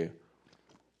something to you.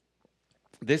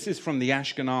 This is from the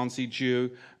Ashkenazi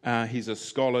Jew. He's a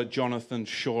scholar, Jonathan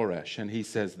Shoresh, and he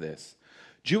says this.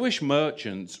 Jewish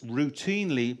merchants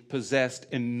routinely possessed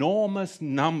enormous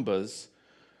numbers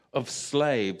of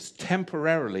slaves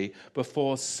temporarily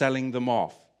before selling them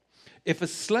off. If a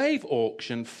slave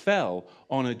auction fell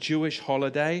on a Jewish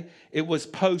holiday, it was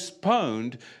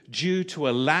postponed due to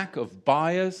a lack of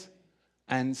buyers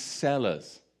and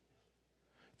sellers.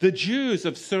 The Jews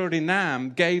of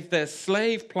Suriname gave their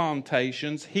slave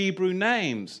plantations Hebrew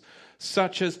names,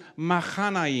 such as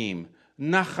Machanaim,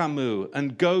 Nachamu,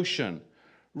 and Goshen.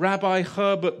 Rabbi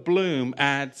Herbert Bloom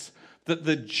adds that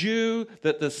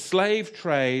the slave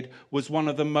trade was one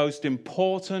of the most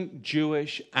important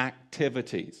Jewish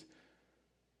activities.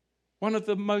 One of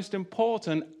the most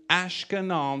important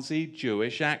Ashkenazi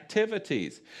Jewish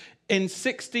activities. In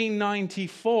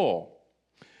 1694,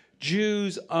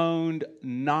 Jews owned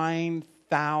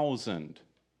 9,000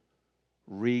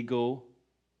 regal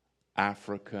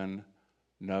African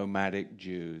nomadic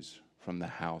Jews from the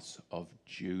house of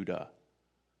Judah.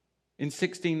 In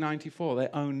 1694, they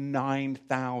owned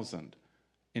 9,000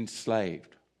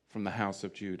 enslaved from the house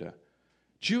of Judah.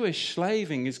 Jewish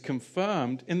slaving is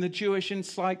confirmed in the Jewish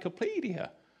Encyclopedia.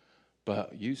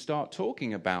 But you start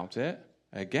talking about it,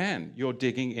 again, you're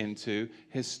digging into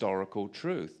historical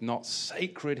truth, not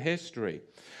sacred history.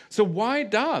 So why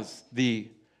does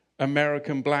the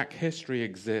American black history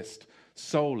exist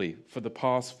solely for the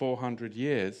past 400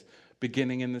 years,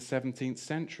 beginning in the 17th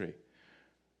century?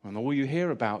 And all you hear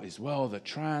about is, well, the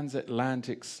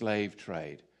transatlantic slave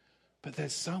trade. But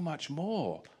there's so much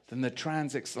more than the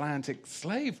transatlantic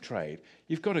slave trade.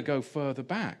 You've got to go further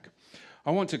back.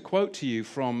 I want to quote to you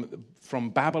from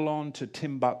Babylon to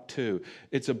Timbuktu.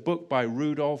 It's a book by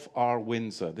Rudolph R.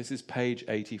 Windsor. This is page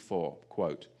 84.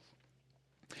 Quote,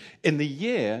 in the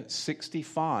year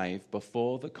 65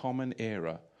 before the Common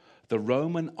Era, the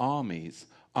Roman armies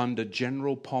under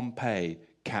General Pompey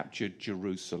captured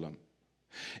Jerusalem.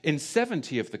 In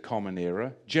 70 of the Common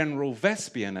Era, General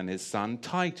Vespasian and his son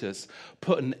Titus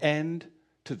put an end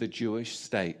to the Jewish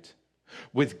state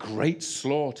with great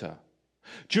slaughter.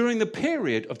 During the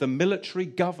period of the military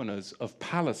governors of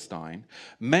Palestine,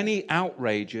 many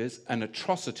outrages and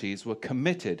atrocities were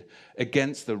committed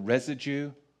against the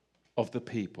residue of the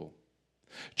people.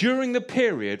 During the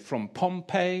period from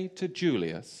Pompey to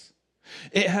Julius,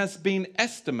 it has been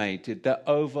estimated that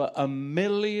over 1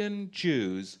 million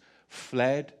Jews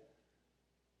fled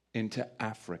into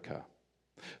Africa,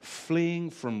 fleeing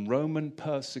from Roman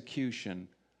persecution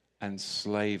and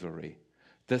slavery.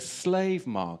 The slave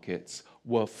markets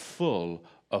were full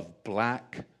of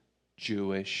black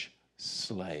Jewish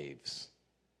slaves.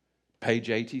 Page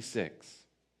 86.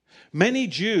 Many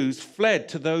Jews fled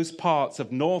to those parts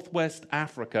of northwest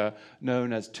Africa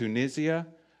known as Tunisia,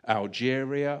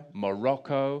 Algeria,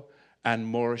 Morocco, and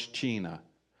Mauritania.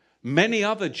 Many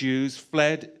other Jews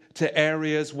fled to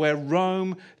areas where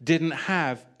Rome didn't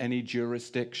have any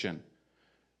jurisdiction.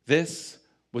 This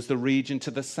was the region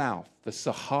to the south, the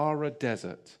Sahara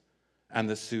Desert, and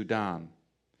the Sudan.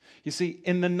 You see,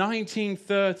 in the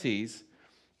 1930s,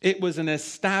 it was an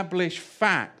established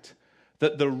fact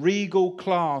that the regal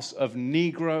class of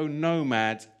Negro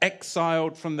nomads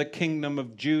exiled from the kingdom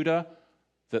of Judah,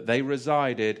 that they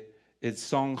resided in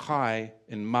Songhai,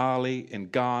 in Mali, in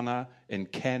Ghana, in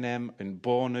Kenem, in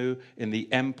Bornu, in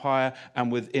the empire,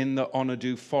 and within the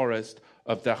Onadu forest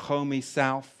of Dahomey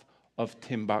south of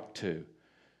Timbuktu.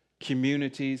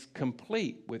 Communities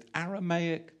complete with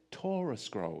Aramaic Torah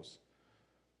scrolls.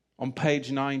 On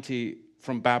page 90,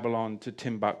 from Babylon to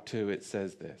Timbuktu, it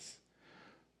says this: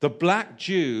 the black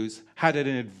Jews had an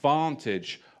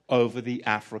advantage over the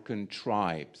African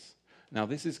tribes. Now,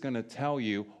 this is going to tell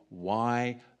you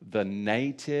why the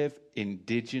native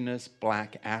indigenous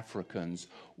black Africans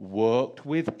worked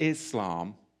with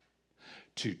Islam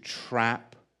to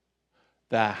trap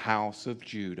the house of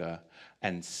Judah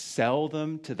and sell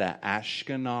them to the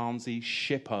Ashkenazi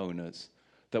ship owners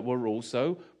that were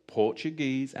also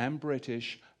Portuguese and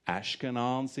British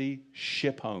Ashkenazi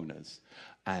ship owners.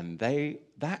 And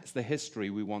that's the history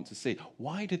we want to see.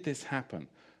 Why did this happen?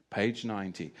 Page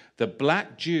 90. The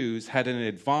black Jews had an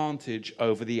advantage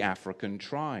over the African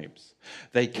tribes.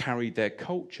 They carried their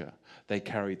culture. They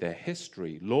carried their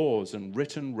history, laws, and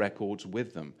written records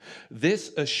with them.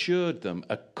 This assured them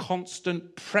a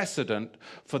constant precedent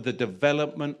for the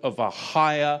development of a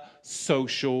higher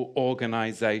social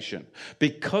organization.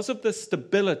 Because of the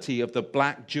stability of the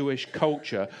black Jewish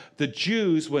culture, the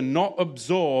Jews were not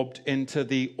absorbed into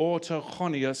the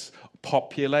autochthonous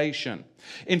population.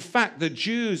 In fact, the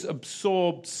Jews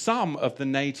absorbed some of the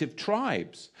native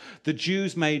tribes. The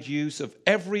Jews made use of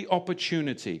every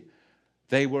opportunity.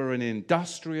 They were an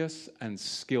industrious and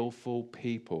skillful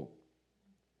people.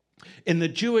 In the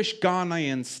Jewish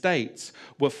Ghanaian states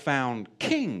were found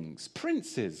kings,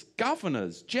 princes,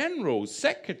 governors, generals,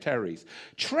 secretaries,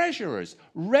 treasurers,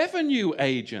 revenue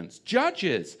agents,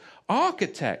 judges,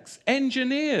 architects,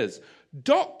 engineers,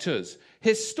 doctors,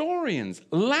 historians,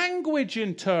 language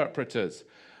interpreters,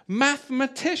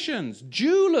 mathematicians,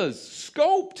 jewelers,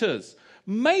 sculptors,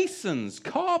 masons,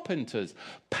 carpenters,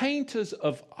 painters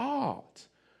of art,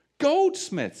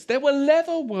 goldsmiths. There were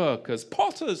leather workers,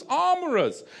 potters,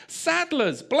 armorers,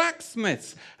 saddlers,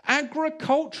 blacksmiths,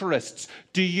 agriculturists.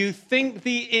 Do you think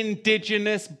the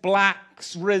indigenous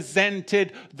blacks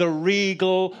resented the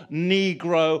regal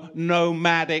Negro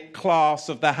nomadic class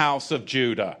of the House of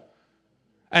Judah?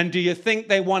 And do you think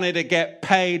they wanted to get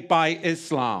paid by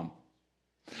Islam?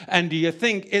 And do you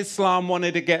think Islam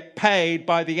wanted to get paid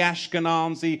by the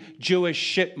Ashkenazi Jewish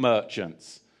ship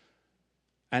merchants?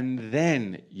 And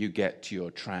then you get to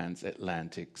your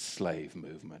transatlantic slave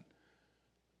movement.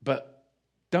 But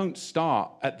don't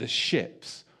start at the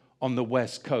ships on the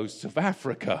west coast of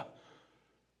Africa.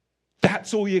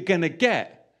 That's all you're going to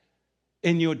get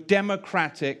in your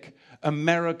democratic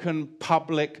American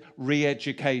public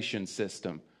re-education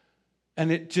system.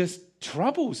 And it just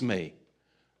troubles me.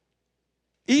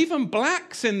 Even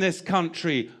blacks in this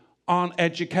country aren't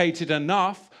educated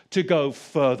enough to go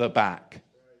further back.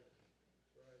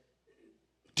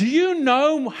 Do you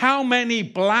know how many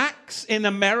blacks in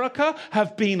America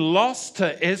have been lost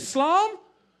to Islam?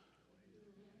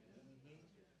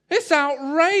 It's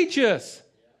outrageous.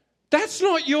 That's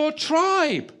not your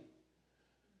tribe.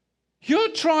 Your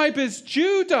tribe is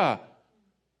Judah.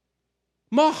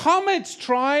 Muhammad's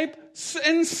tribe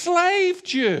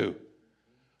enslaved you.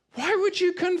 Why would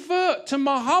you convert to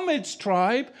Muhammad's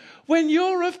tribe when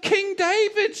you're of King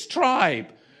David's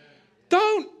tribe?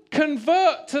 Don't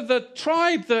convert to the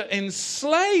tribe that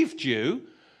enslaved you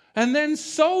and then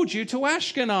sold you to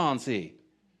Ashkenazi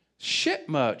ship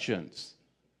merchants.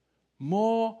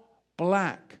 More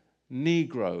black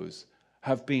Negroes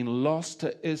have been lost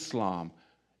to Islam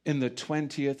in the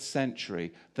 20th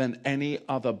century than any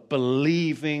other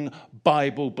Bible-believing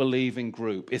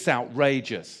group. It's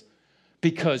outrageous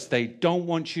because they don't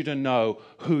want you to know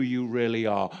who you really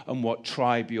are and what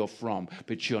tribe you're from,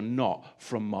 but you're not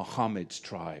from Muhammad's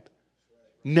tribe.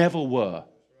 Never were.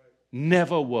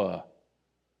 Never were.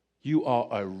 You are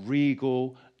a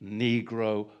regal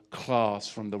Negro class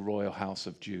from the royal house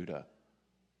of Judah.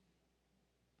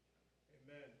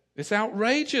 Amen. It's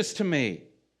outrageous to me.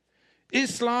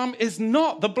 Islam is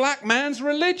not the black man's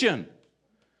religion.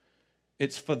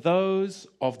 It's for those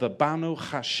of the Banu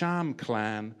Hasham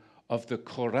clan of the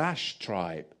Quraysh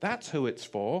tribe. That's who it's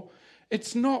for.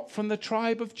 It's not from the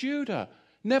tribe of Judah.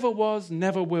 Never was,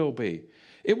 never will be.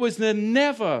 It was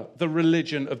never the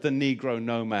religion of the Negro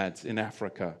nomads in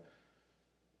Africa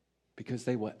because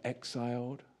they were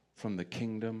exiled from the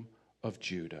kingdom of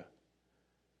Judah.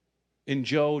 In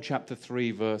Joel chapter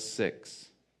 3, verse 6,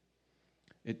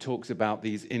 it talks about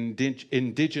these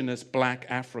indigenous black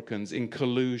Africans in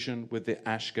collusion with the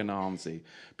Ashkenazi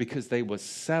because they were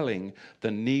selling the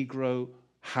Negro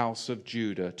house of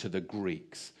Judah to the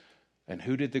Greeks. And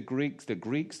who did the Greeks? The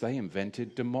Greeks, they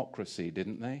invented democracy,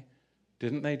 didn't they?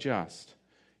 Didn't they just?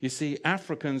 You see,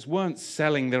 Africans weren't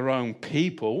selling their own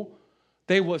people.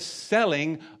 They were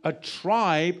selling a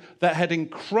tribe that had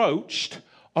encroached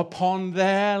upon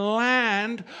their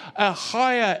land, a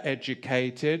higher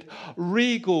educated,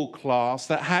 regal class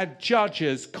that had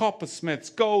judges, coppersmiths,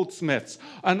 goldsmiths,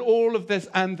 and all of this,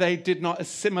 and they did not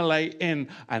assimilate in,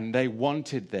 and they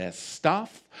wanted their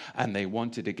stuff, and they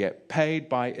wanted to get paid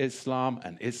by Islam,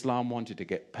 and Islam wanted to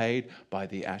get paid by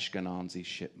the Ashkenazi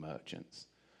ship merchants.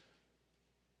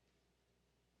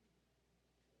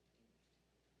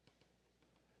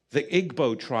 The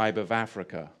Igbo tribe of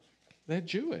Africa, they're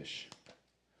Jewish.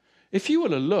 If you were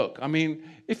to look,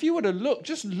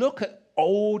 just look at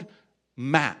old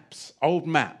maps of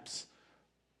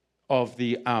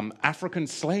the African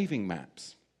slaving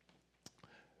maps.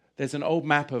 There's an old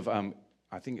map of, I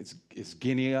think it's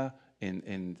Guinea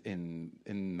in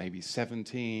maybe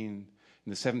in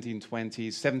the 1720s,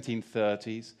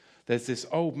 1730s. There's this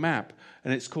old map,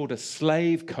 and it's called a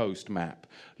Slave Coast map.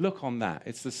 Look on that.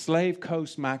 It's the Slave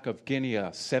Coast map of Guinea,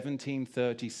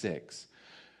 1736.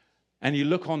 And you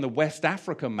look on the West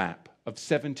Africa map of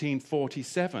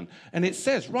 1747, and it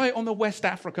says right on the West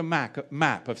Africa map of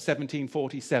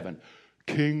 1747,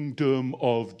 Kingdom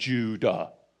of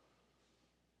Judah.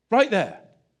 Right there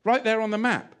on the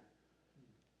map.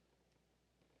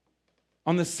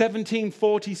 On the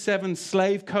 1747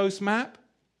 Slave Coast map,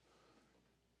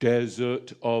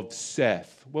 Desert of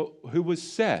Seth. Well, who was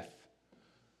Seth?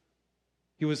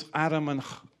 He was Adam and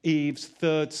Eve's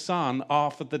third son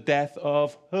after the death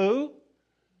of who?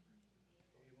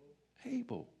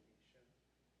 Abel.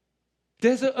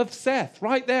 Desert of Seth,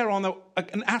 right there on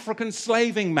an African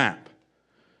slaving map.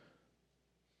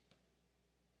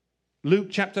 Luke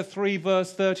chapter 3,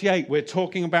 verse 38, we're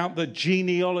talking about the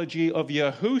genealogy of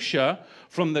Yahusha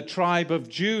from the tribe of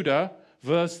Judah.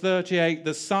 Verse 38,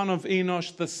 the son of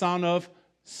Enosh, the son of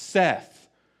Seth,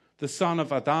 the son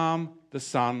of Adam, the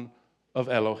son of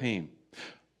Elohim.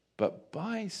 But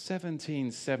by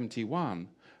 1771,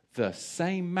 the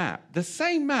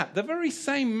very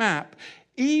same map,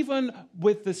 even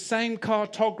with the same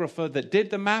cartographer that did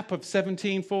the map of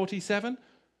 1747,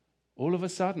 all of a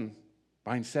sudden,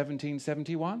 by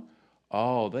 1771,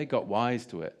 they got wise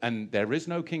to it. And there is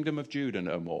no kingdom of Judah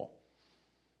no more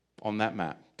on that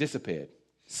map. Disappeared.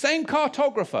 Same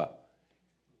cartographer.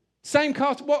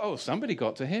 Somebody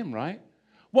got to him, right?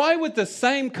 Why would the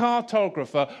same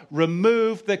cartographer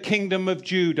remove the kingdom of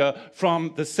Judah from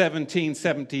the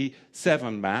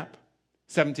 1777 map,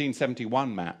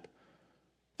 1771 map,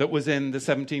 that was in the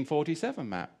 1747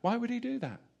 map? Why would he do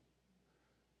that?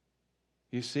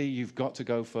 You see, you've got to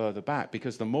go further back,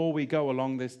 because the more we go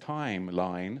along this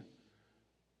timeline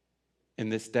in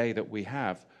this day that we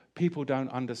have, people don't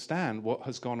understand what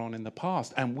has gone on in the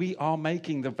past. And we are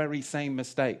making the very same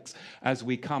mistakes as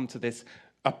we come to this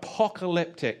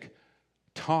apocalyptic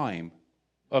time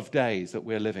of days that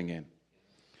we're living in.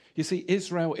 You see,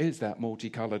 Israel is that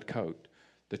multicolored coat.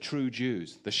 The true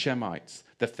Jews, the Shemites,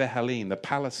 the Fehalim, the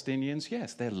Palestinians,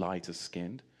 yes, they're lighter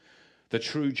skinned. The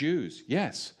true Jews,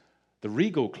 yes. The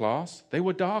regal class, they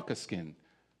were darker skinned,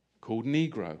 called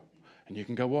Negro. And you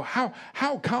can go, well,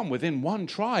 how come within one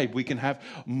tribe we can have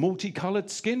multicolored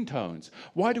skin tones?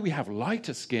 Why do we have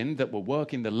lighter skin that will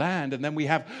work in the land, and then we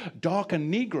have darker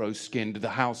Negro skin to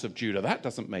the house of Judah? That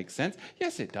doesn't make sense.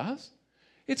 Yes, it does.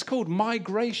 It's called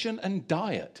migration and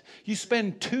diet. You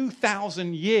spend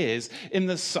 2,000 years in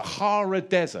the Sahara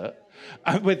Desert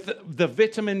with the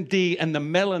vitamin D and the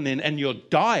melanin and your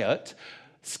diet.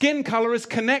 Skin color is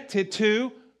connected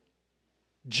to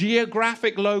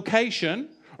geographic location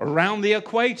around the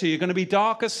equator. You're going to be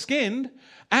darker skinned,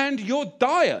 and your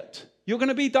diet. You're going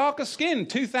to be darker skinned.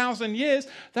 2,000 years.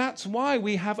 That's why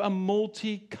we have a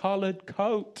multicolored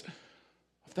coat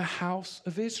of the house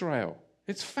of Israel.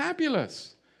 It's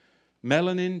fabulous.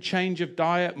 Melanin, change of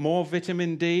diet, more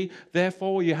vitamin D.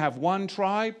 Therefore, you have one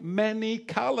tribe, many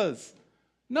colors.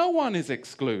 No one is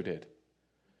excluded.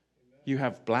 You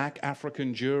have black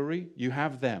African Jewry. You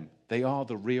have them. They are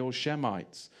the real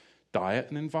Shemites. Diet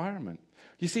and environment.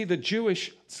 You see, the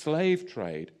Jewish slave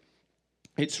trade,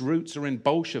 its roots are in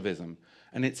Bolshevism,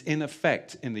 and it's in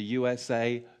effect in the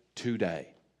USA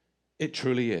today. It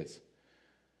truly is.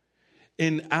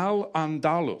 In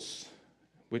Al-Andalus,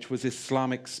 which was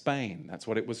Islamic Spain, that's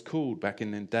what it was called back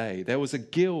in the day, there was a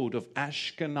guild of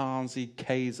Ashkenazi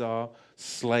Khazar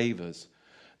slavers.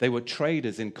 They were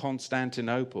traders in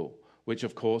Constantinople, which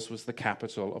of course was the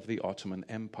capital of the Ottoman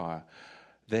Empire.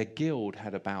 Their guild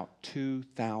had about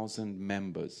 2,000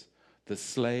 members. The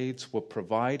slaves were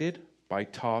provided by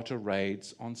Tartar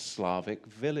raids on Slavic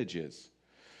villages.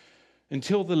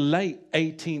 Until the late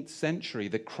 18th century,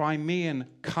 the Crimean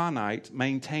Khanate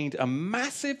maintained a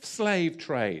massive slave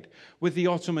trade with the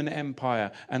Ottoman Empire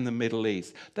and the Middle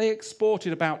East. They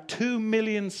exported about 2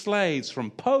 million slaves from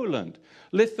Poland,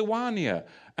 Lithuania,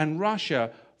 and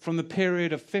Russia from the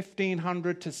period of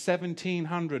 1500 to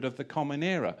 1700 of the Common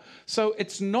Era. So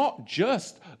it's not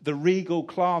just the regal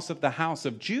class of the House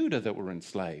of Judah that were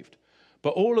enslaved,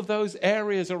 but all of those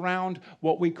areas around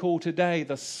what we call today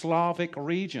the Slavic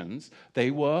regions,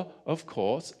 they were, of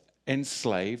course,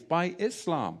 enslaved by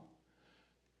Islam.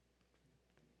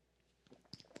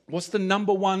 What's the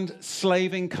number one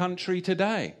slaving country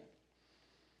today?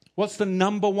 What's the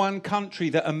number one country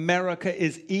that America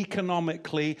is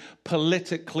economically,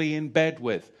 politically in bed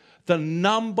with? The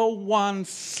number one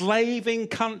slaving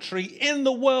country in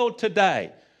the world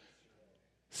today,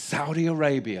 Saudi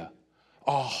Arabia.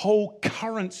 Our whole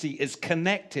currency is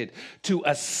connected to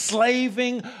a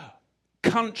slaving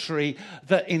country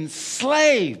that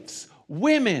enslaves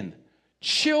women,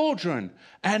 children,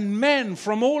 and men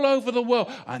from all over the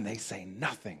world. And they say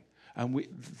nothing. And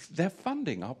they're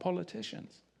funding our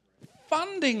politicians.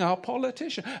 Funding our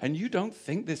politicians. And you don't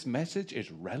think this message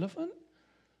is relevant?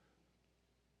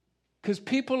 Because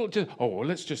people just, well,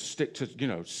 let's just stick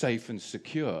to, safe and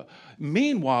secure.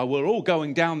 Meanwhile, we're all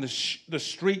going down the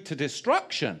street to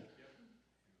destruction.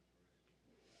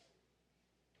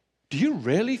 Do you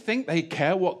really think they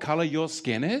care what color your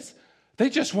skin is? They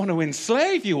just want to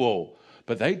enslave you all.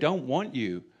 But they don't want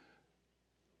you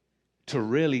to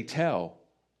really tell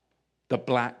the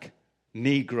black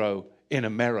Negro in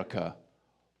America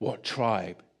what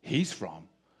tribe he's from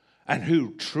and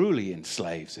who truly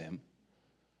enslaves him.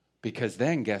 Because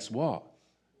then guess what?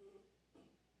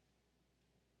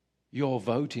 Your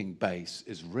voting base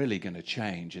is really going to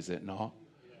change, is it not?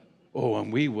 Oh,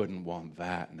 and we wouldn't want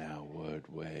that now,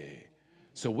 would we?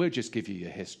 So we'll just give you your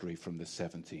history from the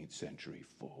 17th century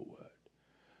forward.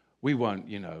 We won't,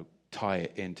 tie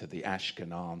it into the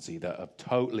Ashkenazi that have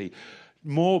totally...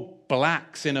 More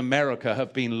blacks in America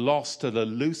have been lost to the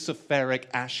Luciferic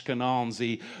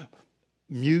Ashkenazi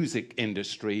music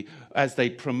industry as they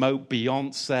promote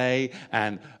Beyonce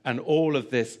and all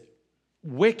of this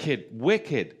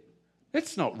wicked.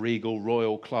 It's not regal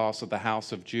royal class of the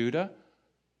House of Judah.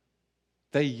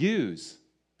 They use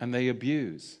and they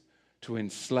abuse to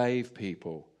enslave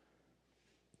people.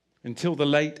 Until the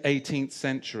late 18th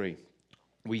century,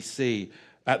 we see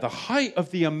at the height of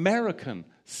the American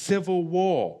Civil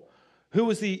War, who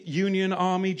was the Union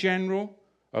Army general?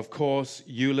 Of course,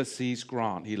 Ulysses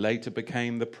Grant. He later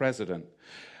became the president.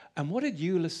 And what did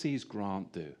Ulysses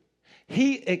Grant do?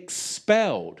 He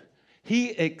expelled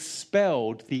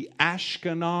the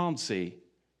Ashkenazi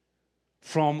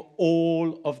from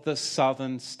all of the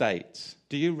southern states.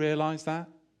 Do you realize that?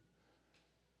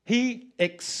 He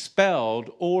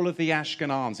expelled all of the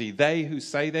Ashkenazi, they who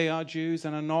say they are Jews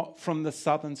and are not, from the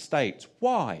southern states.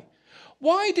 Why?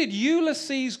 Why did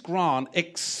Ulysses Grant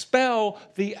expel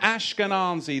the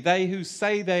Ashkenazi, they who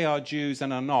say they are Jews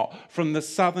and are not, from the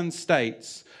southern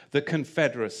states, the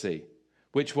Confederacy,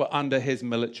 which were under his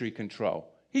military control?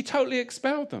 He totally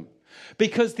expelled them.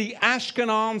 Because the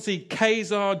Ashkenazi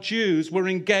Khazar Jews were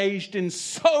engaged in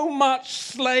so much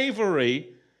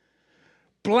slavery,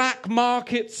 black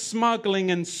market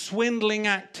smuggling and swindling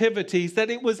activities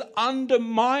that it was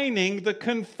undermining the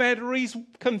Confederacy's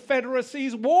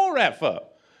war effort.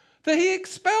 that he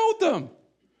expelled them.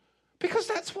 Because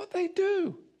that's what they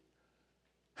do.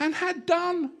 And had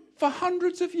done for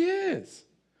hundreds of years.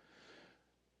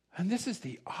 And this is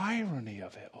the irony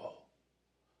of it all.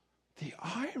 The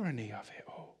irony of it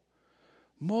all.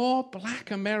 More black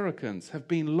Americans have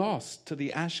been lost to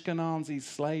the Ashkenazi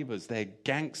slavers, their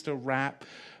gangster rap,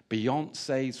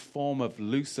 Beyonce's form of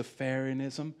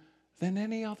Luciferianism, than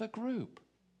any other group.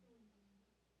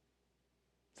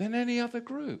 Than any other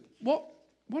group.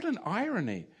 What an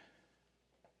irony.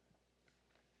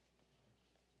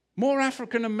 More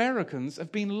African Americans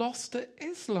have been lost to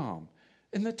Islam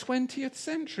in the 20th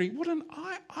century. What an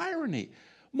irony.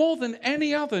 More than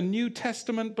any other New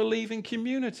Testament believing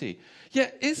community.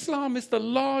 Yet Islam is the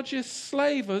largest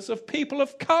slavers of people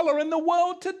of color in the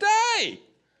world today.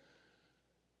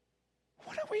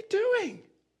 What are we doing?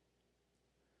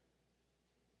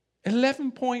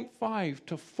 11.5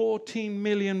 to 14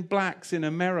 million blacks in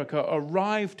America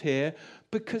arrived here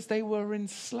because they were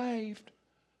enslaved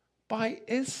by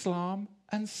Islam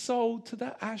and sold to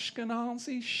the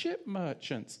Ashkenazi ship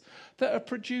merchants that are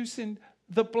producing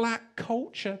the black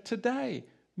culture today,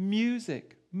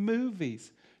 music,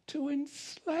 movies, to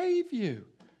enslave you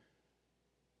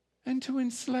and to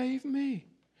enslave me.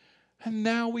 And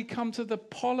now we come to the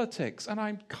politics, and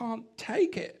I can't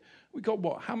take it. We got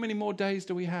what? How many more days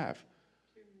do we have?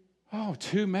 Oh,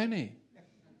 too many.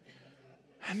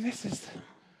 And this is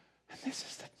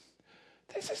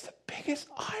the biggest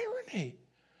irony.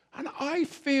 And I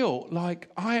feel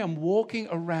like I am walking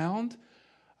around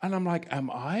and I'm like, am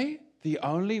I the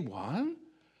only one?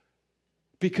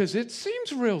 Because it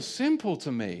seems real simple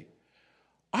to me.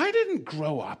 I didn't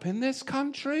grow up in this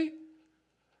country.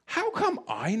 How come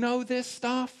I know this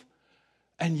stuff?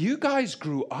 And you guys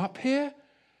grew up here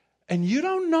and you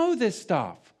don't know this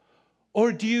stuff?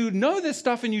 Or do you know this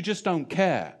stuff and you just don't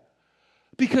care?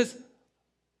 Because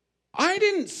I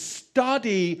didn't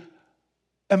study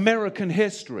American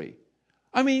history.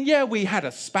 I mean, yeah, we had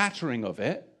a spattering of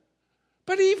it,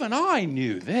 but even I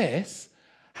knew this.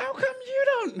 How come you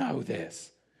don't know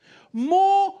this?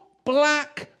 More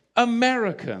black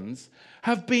Americans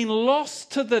have been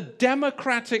lost to the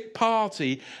Democratic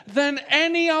Party than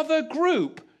any other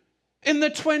group in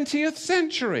the 20th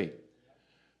century.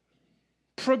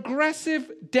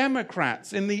 Progressive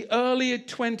Democrats in the early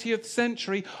 20th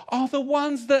century are the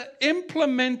ones that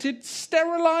implemented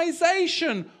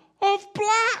sterilization of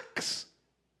blacks.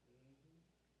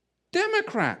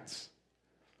 Democrats.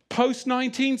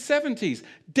 Post-1970s,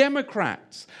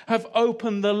 Democrats have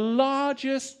opened the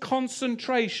largest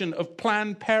concentration of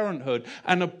Planned Parenthood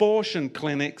and abortion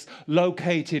clinics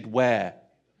located where?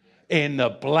 In the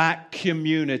black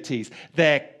communities.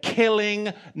 They're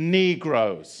killing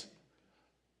Negroes.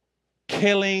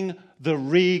 Killing the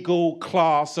regal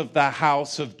class of the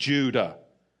House of Judah.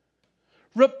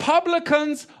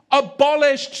 Republicans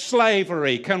abolished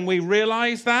slavery. Can we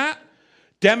realize that?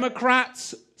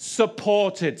 Democrats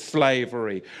supported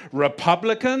slavery.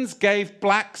 Republicans gave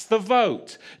blacks the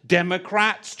vote.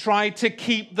 Democrats tried to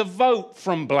keep the vote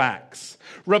from blacks.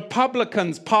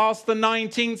 Republicans passed the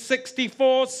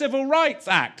 1964 Civil Rights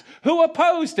Act. Who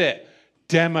opposed it?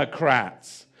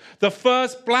 Democrats. The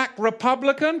first black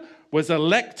Republican was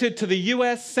elected to the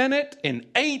U.S. Senate in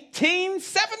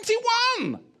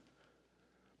 1871.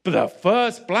 But the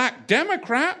first black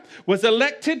Democrat was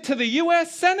elected to the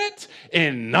U.S. Senate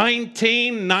in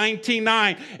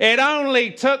 1999. It only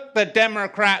took the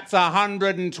Democrats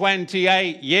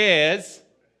 128 years.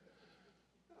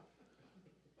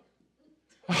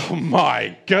 Oh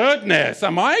my goodness,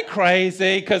 am I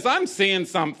crazy? Because I'm seeing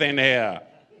something here.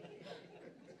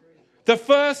 The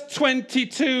first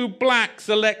 22 blacks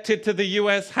elected to the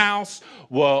U.S. House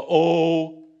were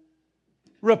all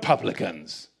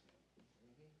Republicans.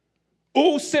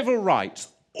 All civil rights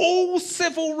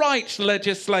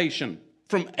legislation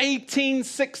from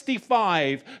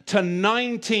 1865 to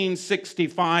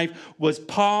 1965 was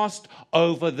passed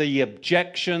over the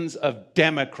objections of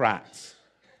Democrats.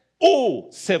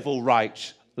 All civil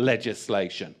rights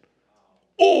legislation.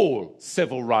 All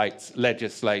civil rights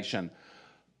legislation.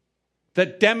 The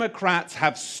Democrats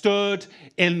have stood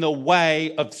in the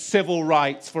way of civil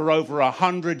rights for over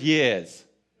 100 years.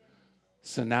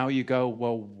 So now you go,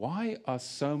 well, why are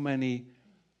so many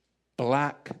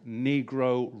black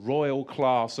Negro royal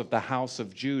class of the House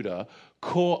of Judah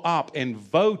caught up in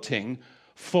voting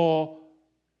for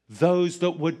those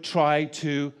that would try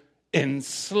to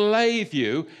enslave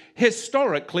you?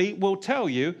 Historically, we'll tell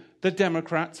you the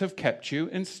Democrats have kept you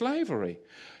in slavery.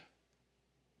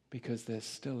 Because they're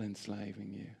still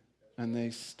enslaving you. And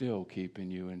they're still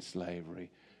keeping you in slavery.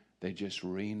 They just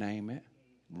rename it,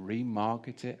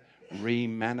 remarket it,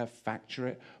 remanufacture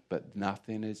it, but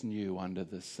nothing is new under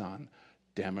the sun.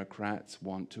 Democrats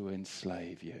want to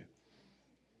enslave you.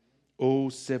 All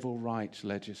civil rights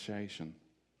legislation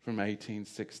from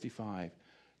 1865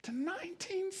 to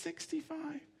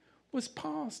 1965 was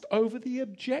passed over the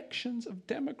objections of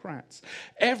Democrats.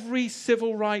 Every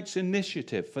civil rights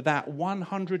initiative for that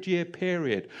 100-year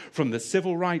period, from the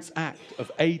Civil Rights Act of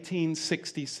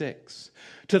 1866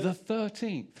 to the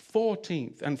 13th,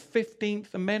 14th, and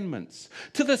 15th Amendments,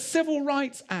 to the Civil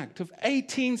Rights Act of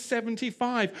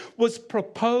 1875, was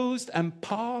proposed and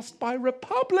passed by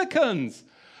Republicans.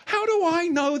 How do I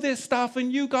know this stuff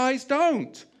and you guys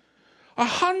don't?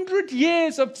 100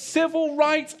 years of civil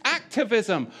rights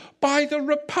activism by the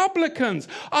Republicans.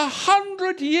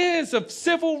 100 years of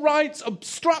civil rights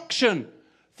obstruction,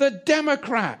 the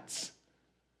Democrats.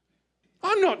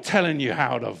 I'm not telling you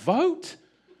how to vote.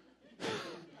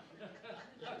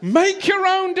 Make your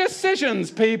own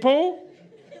decisions, people.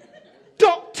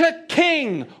 Dr.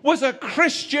 King was a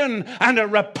Christian and a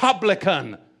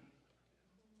Republican.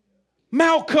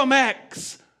 Malcolm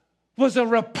X was a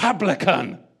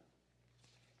Republican.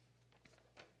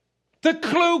 The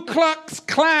Ku Klux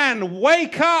Klan,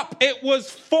 wake up! It was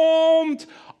formed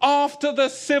after the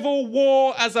Civil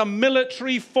War as a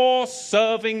military force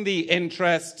serving the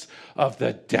interests of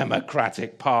the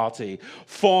Democratic Party,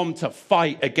 formed to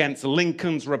fight against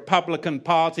Lincoln's Republican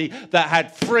Party that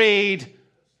had freed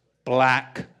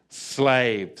black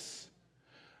slaves.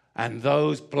 And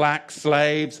those black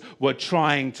slaves were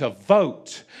trying to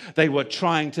vote. They were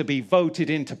trying to be voted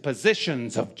into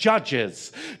positions of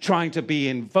judges, trying to be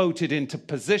voted into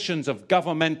positions of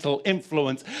governmental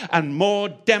influence. And more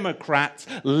Democrats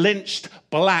lynched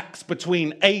blacks between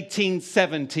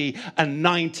 1870 and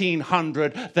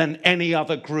 1900 than any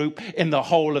other group in the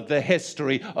whole of the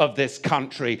history of this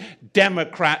country.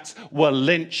 Democrats were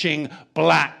lynching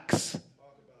blacks.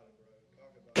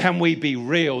 Can we be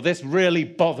real? This really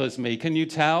bothers me. Can you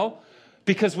tell?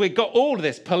 Because we've got all of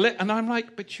this. And I'm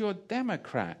like, but you're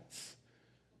Democrats.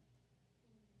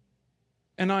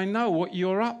 And I know what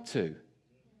you're up to.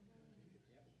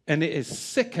 And it is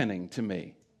sickening to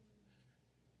me.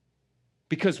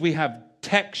 Because we have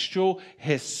textual,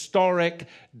 historic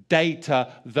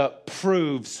data that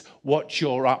proves what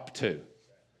you're up to.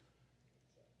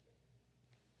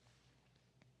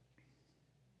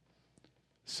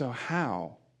 So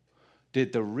how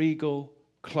did the regal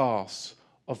class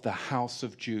of the House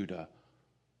of Judah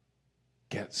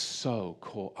get so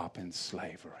caught up in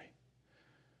slavery?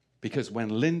 Because when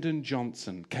Lyndon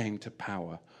Johnson came to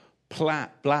power,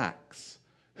 blacks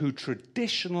who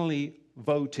traditionally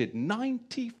voted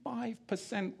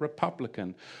 95%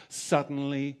 Republican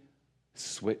suddenly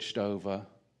switched over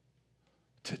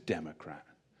to Democrat.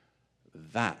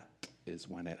 That is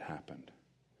when it happened.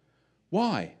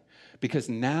 Why? Because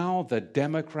now the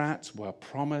Democrats were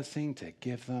promising to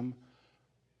give them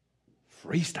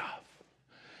free stuff.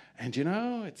 And you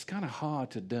know, it's kind of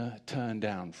hard to turn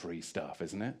down free stuff,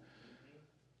 isn't it?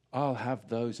 I'll have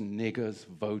those niggers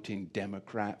voting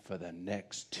Democrat for the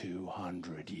next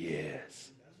 200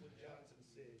 years.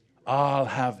 I'll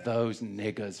have those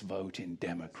niggers voting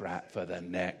Democrat for the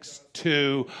next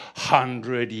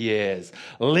 200 years.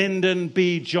 Lyndon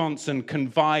B. Johnson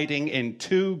confiding in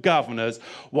two governors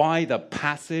why the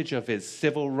passage of his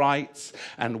civil rights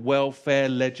and welfare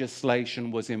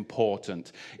legislation was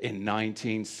important in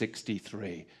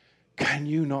 1963. Can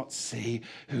you not see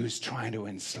who's trying to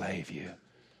enslave you?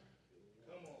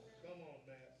 Come on,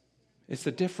 man. It's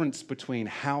the difference between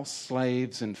house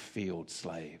slaves and field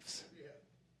slaves.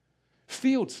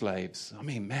 Field slaves, I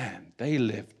mean, man, they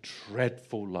lived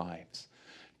dreadful lives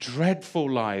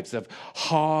of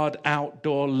hard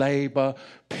outdoor labor,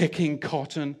 picking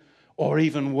cotton, or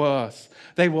even worse.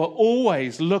 They were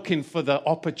always looking for the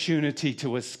opportunity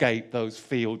to escape, those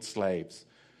field slaves.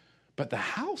 But the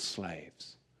house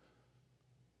slaves,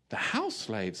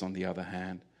 on the other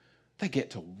hand, they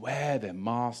get to wear their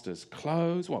master's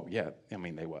clothes. Well, yeah, I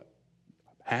mean, they were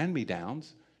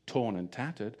hand-me-downs, torn and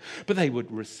tattered, but they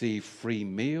would receive free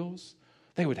meals.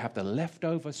 They would have the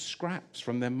leftover scraps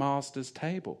from their master's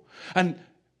table. And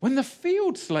when the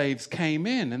field slaves came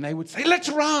in and they would say, let's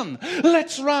run,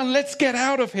 let's get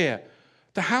out of here,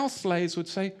 the house slaves would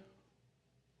say,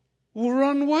 well,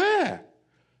 run where?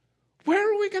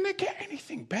 Where are we going to get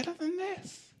anything better than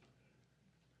this?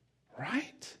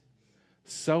 Right?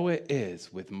 So it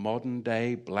is with modern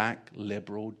day black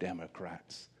liberal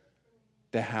Democrats.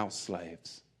 They're house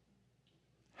slaves.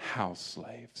 House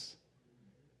slaves.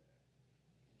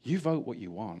 You vote what you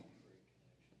want.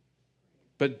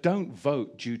 But don't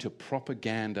vote due to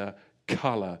propaganda,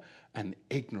 color, and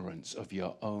ignorance of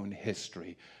your own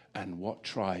history and what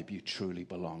tribe you truly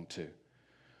belong to.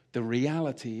 The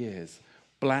reality is,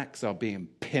 blacks are being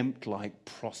pimped like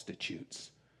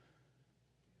prostitutes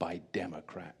by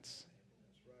Democrats.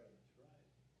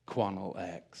 Quanal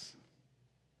X.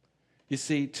 You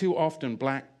see, too often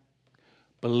black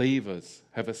believers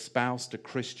have espoused a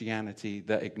Christianity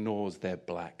that ignores their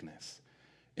blackness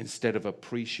instead of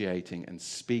appreciating and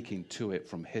speaking to it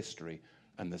from history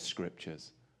and the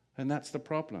scriptures. And that's the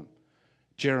problem.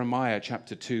 Jeremiah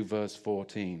chapter 2, verse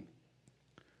 14.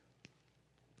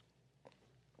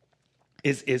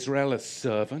 Is Israel a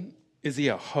servant? Is he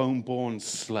a homeborn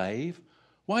slave?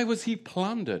 Why was he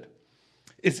plundered?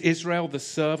 Is Israel the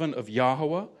servant of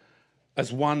Yahweh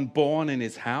as one born in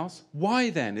his house? Why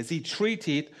then is he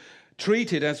treated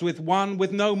as with one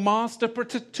with no master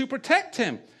to protect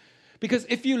him? Because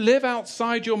if you live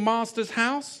outside your master's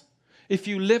house, if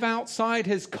you live outside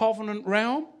his covenant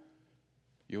realm,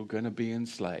 you're going to be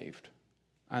enslaved.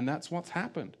 And that's what's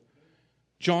happened.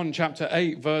 John chapter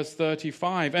 8, verse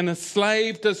 35. And a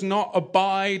slave does not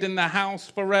abide in the house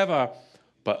forever,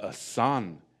 but a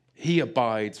son, he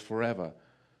abides forever.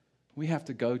 We have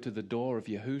to go to the door of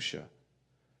Yahusha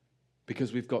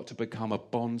because we've got to become a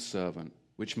bondservant,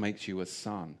 which makes you a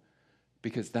son,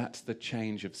 because that's the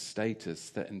change of status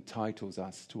that entitles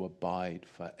us to abide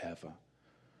forever.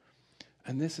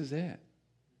 And this is it.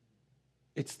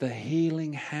 It's the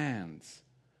healing hands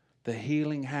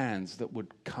that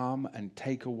would come and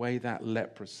take away that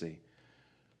leprosy,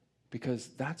 because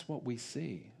that's what we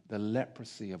see, the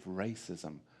leprosy of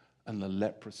racism and the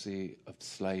leprosy of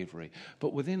slavery.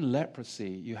 But within leprosy,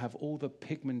 you have all the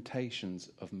pigmentations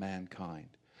of mankind,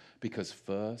 because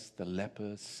first the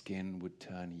leper's skin would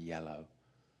turn yellow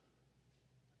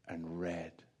and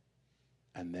red,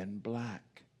 and then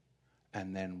black,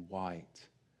 and then white.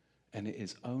 And it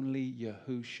is only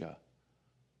Yahusha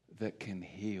that can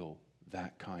heal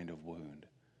that kind of wound.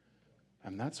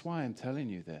 And that's why I'm telling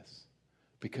you this,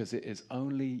 because it is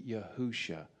only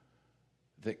Yahusha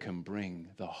that can bring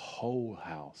the whole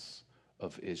house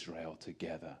of Israel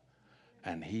together.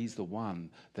 And he's the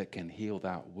one that can heal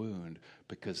that wound,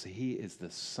 because he is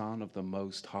the Son of the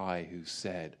Most High who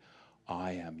said,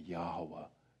 I am Yahweh,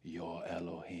 your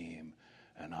Elohim,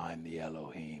 and I'm the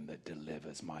Elohim that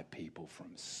delivers my people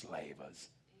from slavers.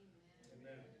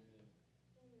 Amen.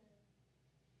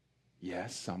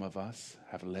 Yes, some of us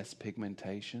have less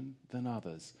pigmentation than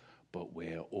others, but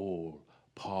we're all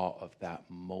part of that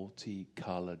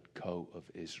multicolored coat of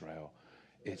Israel.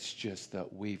 It's just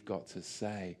that we've got to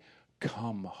say,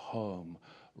 come home,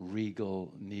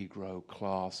 regal Negro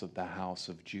class of the house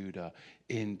of Judah,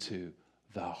 into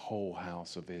the whole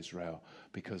house of Israel,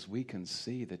 because we can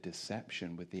see the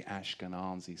deception with the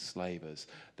Ashkenazi slavers,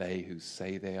 they who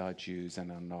say they are Jews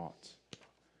and are not.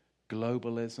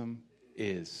 Globalism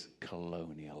is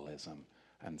colonialism,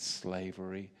 and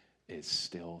slavery is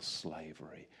still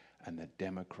slavery. And the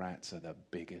Democrats are the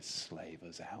biggest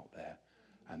slavers out there.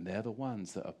 And they're the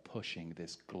ones that are pushing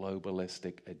this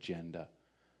globalistic agenda.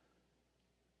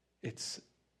 It's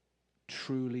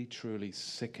truly, truly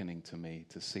sickening to me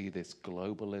to see this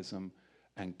globalism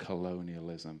and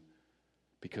colonialism,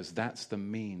 because that's the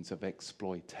means of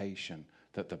exploitation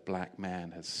that the black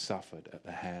man has suffered at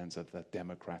the hands of the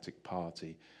Democratic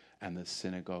Party and the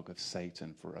synagogue of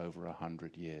Satan for over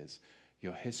 100 years.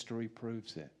 Your history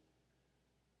proves it.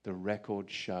 The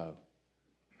records show.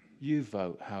 You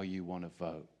vote how you want to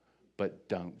vote, but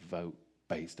don't vote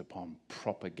based upon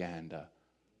propaganda.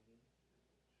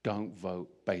 Don't vote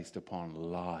based upon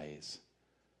lies.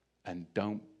 And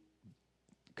don't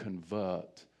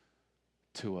convert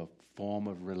to a form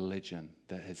of religion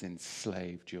that has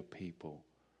enslaved your people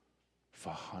for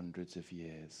hundreds of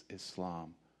years.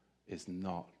 Islam is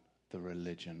not the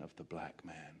religion of the black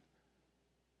man.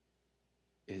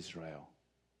 Israel,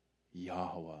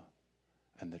 Yahweh,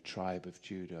 and the tribe of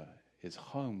Judah is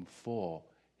home for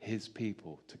his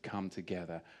people to come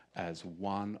together as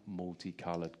one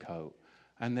multicolored coat.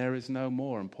 And there is no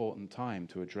more important time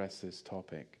to address this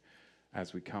topic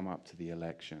as we come up to the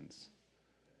elections.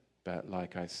 But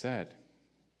like I said,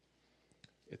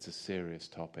 it's a serious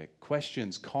topic.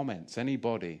 Questions, comments,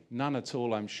 anybody? None at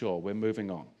all, I'm sure. We're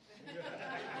moving on.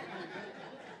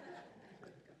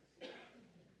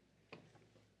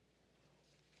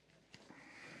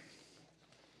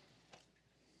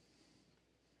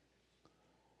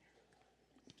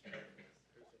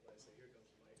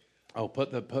 Oh,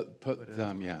 put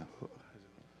them, yeah.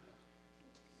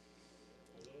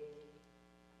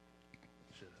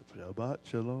 Shabbat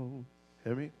shalom.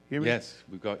 Hear me? Yes,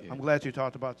 we've got you. I'm glad you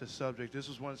talked about this subject. This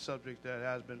is one subject that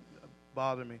has been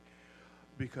bothering me,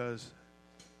 because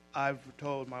I've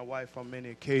told my wife on many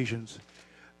occasions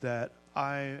that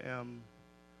I am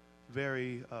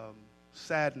very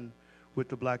saddened with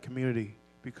the black community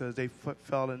because they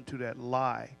fell into that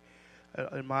lie.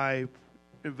 In my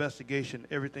investigation,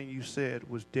 everything you said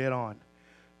was dead on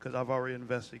because I've already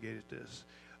investigated this.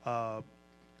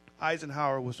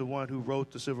 Eisenhower was the one who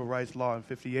wrote the Civil Rights Law in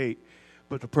 '58,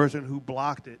 but the person who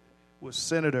blocked it was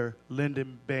Senator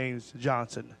Lyndon Baines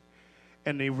Johnson.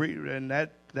 And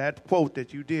that quote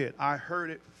that you did, I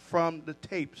heard it from the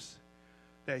tapes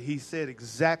that he said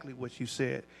exactly what you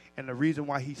said. And the reason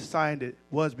why he signed it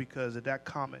was because of that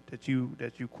comment that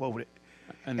you quoted.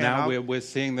 And now we're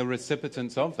seeing the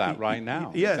recipients of that right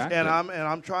now. Yes, exactly. and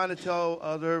I'm trying to tell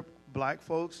other black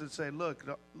folks and say, look,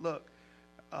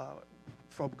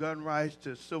 from gun rights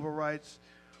to civil rights,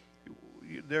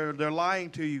 they're lying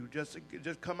to you. Just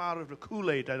come out of the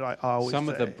Kool-Aid that I always say. Some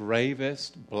of the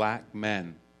bravest black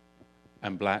men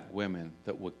and black women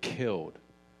that were killed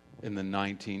in the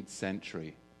 19th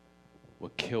century were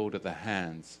killed at the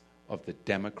hands of the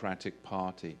Democratic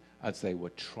Party as they were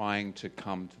trying to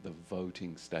come to the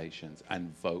voting stations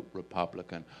and vote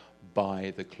Republican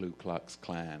by the Ku Klux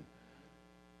Klan.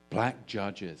 Black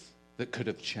judges that could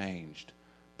have changed.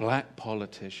 Black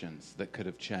politicians that could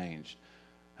have changed.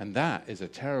 And that is a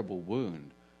terrible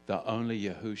wound that only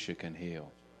Yahusha can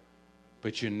heal.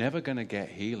 But you're never going to get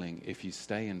healing if you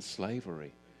stay in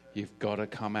slavery. You've got to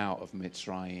come out of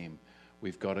Mitzrayim.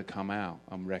 We've got to come out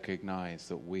and recognize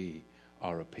that we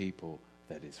are a people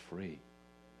that is free.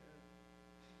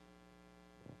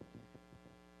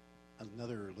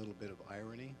 Another little bit of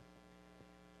irony.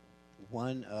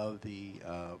 One of the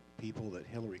people that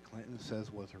Hillary Clinton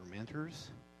says was her mentors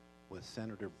was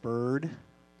Senator Byrd.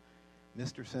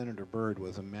 Mr. Senator Byrd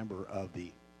was a member of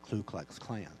the Ku Klux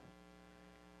Klan,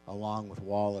 along with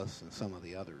Wallace and some of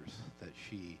the others that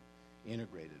she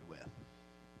integrated with.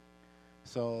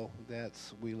 So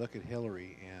we look at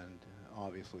Hillary, and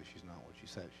obviously she's not what she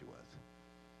said she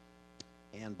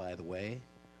was. And by the way,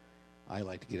 I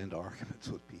like to get into arguments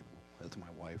with people, as my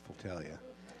wife will tell you,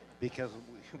 because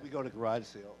we go to garage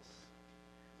sales.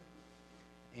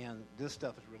 And this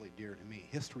stuff is really dear to me.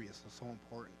 History is so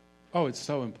important. Oh, it's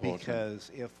so important.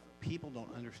 Because if people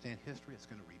don't understand history, it's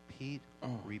going to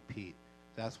repeat.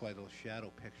 That's why those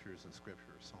shadow pictures in Scripture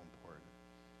are so important.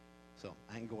 So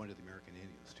I can go into the American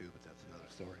Indians too, but that's another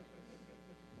story.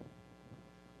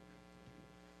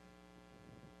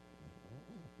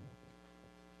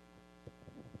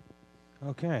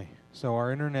 Okay, so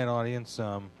our internet audience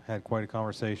had quite a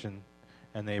conversation,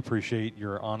 and they appreciate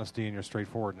your honesty and your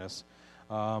straightforwardness.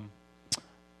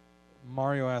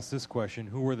 Mario asked this question: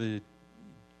 who were the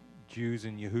Jews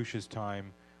in Yahusha's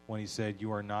time when he said,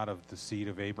 "You are not of the seed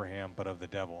of Abraham, but of the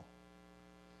devil"?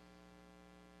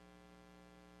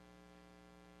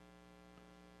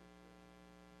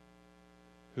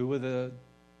 Who were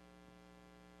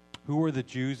the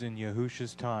Jews in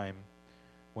Yahusha's time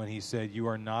when he said, "You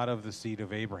are not of the seed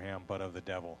of Abraham, but of the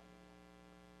devil"?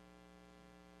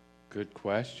 Good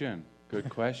question. Good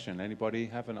question. Anybody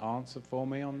have an answer for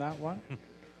me on that one?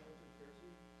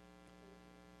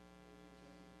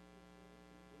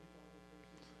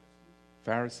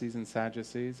 Pharisees and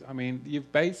Sadducees. I mean,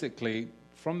 you've basically,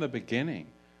 from the beginning,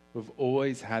 we've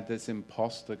always had this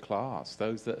imposter class,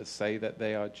 those that say that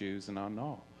they are Jews and are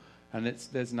not. And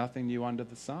there's nothing new under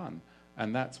the sun.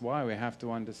 And that's why we have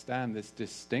to understand this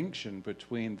distinction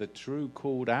between the true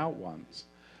called out ones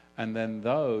and then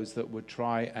those that would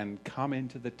try and come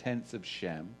into the tents of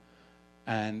Shem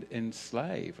and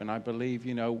enslave. And I believe,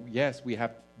 yes, we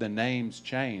have the names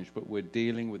changed, but we're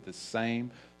dealing with the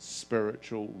same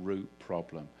spiritual root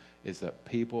problem, is that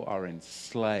people are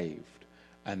enslaved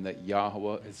and that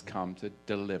Yahweh has come to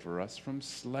deliver us from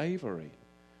slavery.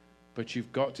 But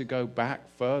you've got to go back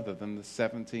further than the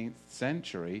 17th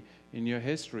century in your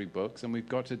history books, and we've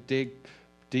got to dig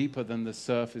deeper than the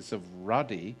surface of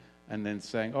ruddy and then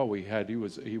saying, oh,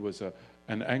 he was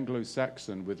an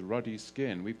Anglo-Saxon with ruddy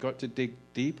skin. We've got to dig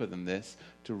deeper than this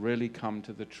to really come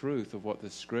to the truth of what the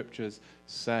scriptures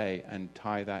say and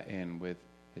tie that in with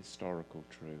historical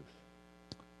truth.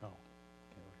 Oh.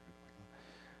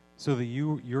 So the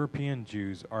European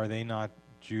Jews, are they not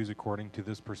Jews according to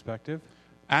this perspective?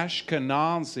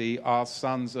 Ashkenazi are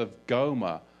sons of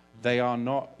Gomer. They are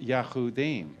not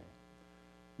Yahudim.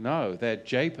 No, they're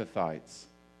Japhethites.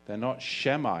 They're not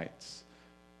Shemites.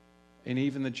 And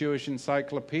even the Jewish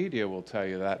Encyclopedia will tell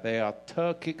you that. They are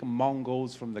Turkic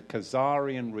Mongols from the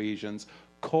Khazarian regions,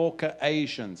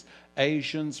 Caucasians,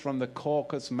 Asians from the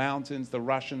Caucasus Mountains, the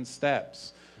Russian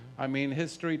steppes. I mean,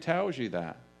 history tells you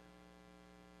that.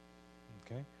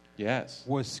 Okay. Yes.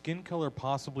 Was skin color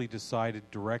possibly decided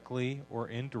directly or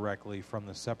indirectly from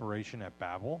the separation at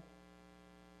Babel?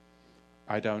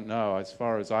 I don't know. As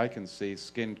far as I can see,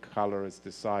 skin color is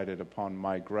decided upon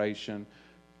migration,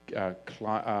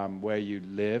 where you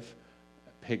live,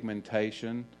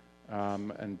 pigmentation,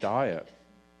 and diet.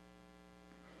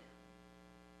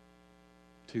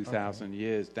 2,000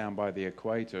 years down by the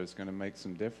equator is going to make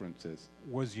some differences.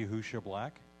 Was Yahusha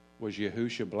black? Was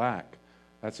Yahusha black?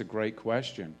 That's a great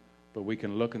question. But we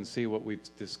can look and see what we've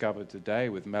discovered today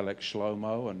with Melech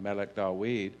Shlomo and Melech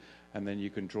Dawid, and then you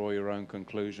can draw your own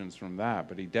conclusions from that.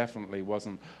 But he definitely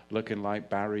wasn't looking like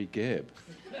Barry Gibb.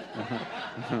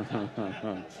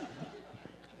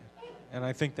 And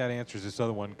I think that answers this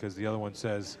other one, because the other one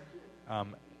says,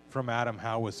 from Adam,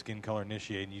 how was skin color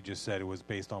initiated? And you just said it was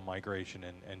based on migration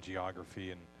and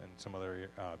geography and some other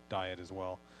diet as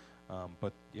well.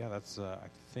 But yeah, that's I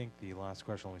think the last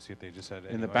question. Let me see if they just had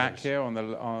any in the back others. here on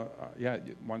the yeah.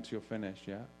 Once you're finished,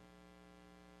 yeah.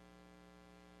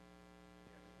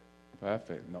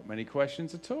 Perfect. Not many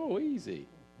questions at all. Easy.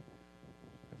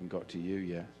 Haven't got to you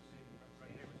yet.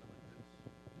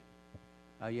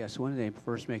 Yes, when they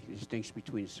first make the distinction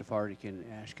between Sephardic and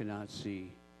Ashkenazi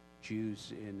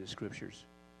Jews in the scriptures?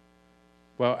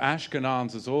 Well,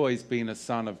 Ashkenaz has always been a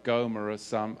son of Gomer, a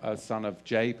son of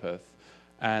Japheth.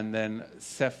 And then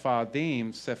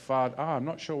Sephardim, I'm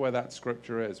not sure where that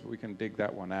scripture is, but we can dig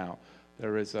that one out.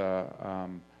 There is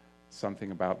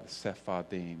something about the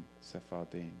Sephardim,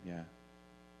 yeah.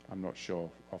 I'm not sure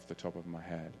off the top of my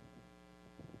head.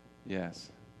 Yes.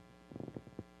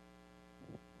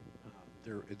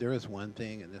 There is one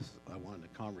thing, and this I wanted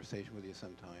a conversation with you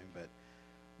sometime, but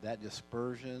that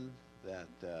dispersion that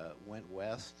went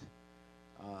west,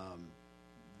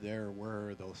 there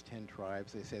were those 10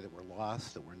 tribes, they say, that were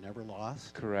lost, that were never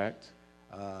lost. Correct.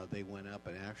 They went up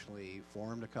and actually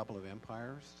formed a couple of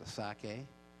empires, the Sake,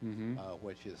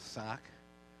 which is Sak,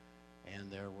 and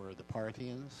there were the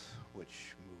Parthians,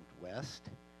 which moved west.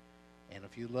 And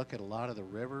if you look at a lot of the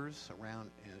rivers around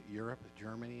Europe,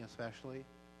 Germany especially,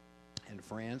 and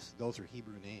France, those are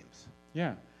Hebrew names.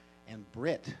 Yeah. And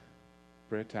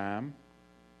Britam,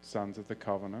 sons of the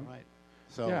covenant. Right.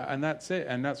 So yeah, and that's it,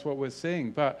 and that's what we're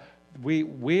seeing. But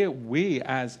we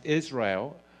as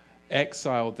Israel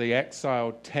exiled the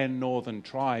exiled 10 northern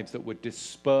tribes that were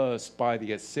dispersed by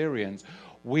the Assyrians.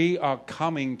 We are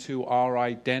coming to our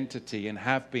identity and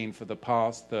have been for the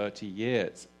past 30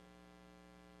 years.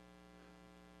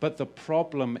 But the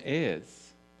problem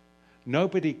is,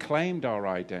 nobody claimed our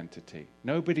identity.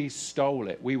 Nobody stole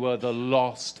it. We were the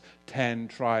lost 10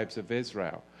 tribes of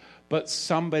Israel. But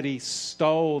somebody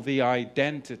stole the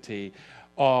identity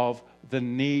of the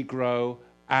Negro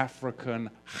African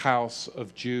house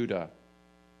of Judah.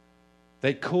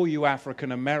 They call you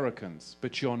African Americans,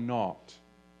 but you're not.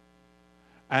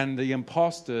 And the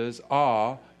imposters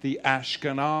are the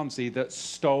Ashkenazi that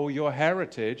stole your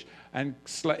heritage and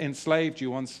enslaved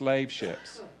you on slave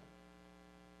ships.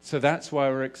 So that's why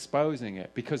we're exposing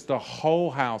it, because the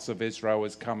whole house of Israel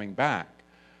is coming back.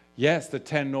 Yes, the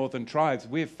 10 northern tribes,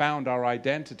 we've found our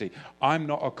identity. I'm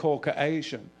not a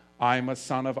Caucasian. I'm a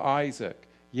son of Isaac.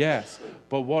 Yes,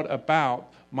 but what about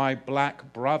my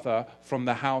black brother from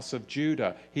the house of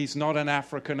Judah? He's not an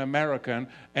African American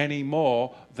any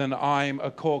more than I'm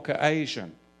a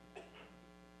Caucasian.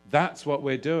 That's what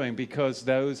we're doing, because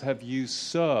those have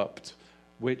usurped,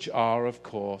 which are, of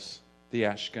course, the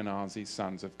Ashkenazi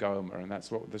sons of Gomer. And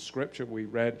that's what the scripture we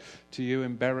read to you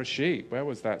in Bereshit. Where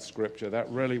was that scripture? That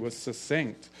really was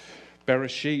succinct.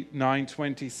 Bereshit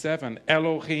 9:27.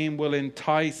 Elohim will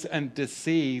entice and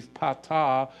deceive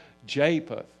Patah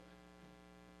Japheth.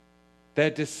 They're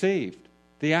deceived.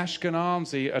 The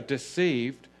Ashkenazi are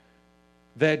deceived.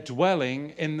 They're dwelling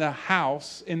in the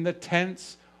house, in the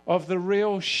tents of the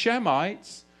real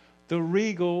Shemites, the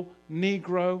regal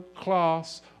Negro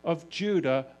class of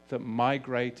Judah that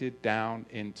migrated down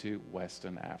into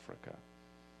Western Africa.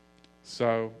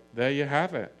 So there you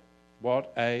have it.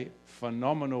 What a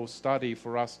phenomenal study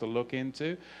for us to look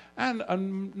into, and a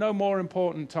no more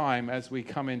important time as we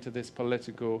come into this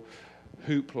political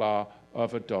hoopla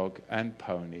of a dog and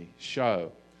pony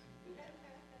show.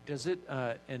 Does it,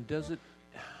 I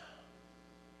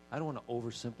don't want to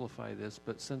oversimplify this,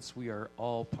 but since we are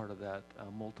all part of that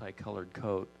multicolored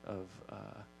coat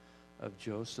of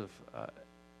Joseph,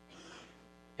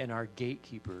 and our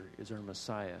gatekeeper is our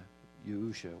Messiah,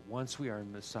 Yahusha. Once we are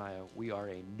in Messiah, we are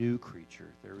a new creature.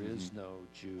 There is no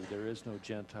Jew, there is no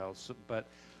Gentile. So, but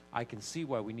I can see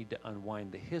why we need to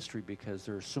unwind the history, because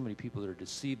there are so many people that are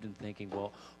deceived in thinking,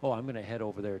 well, I'm going to head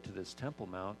over there to this Temple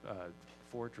Mount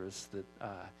fortress. That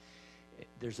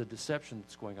there's a deception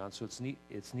that's going on. So it's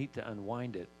neat to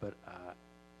unwind it. But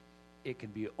it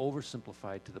can be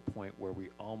oversimplified to the point where we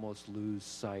almost lose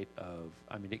sight of,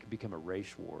 I mean, it can become a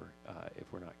race war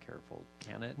if we're not careful.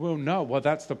 Can it? Well, no. Well,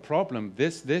 that's the problem.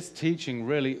 This teaching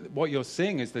really, what you're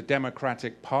seeing is the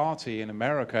Democratic Party in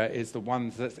America is the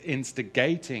one that's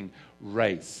instigating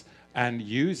race and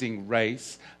using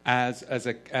race as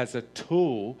a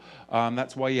tool.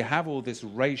 That's why you have all this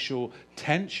racial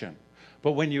tension.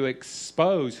 But when you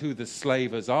expose who the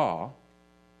slavers are,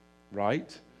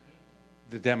 right?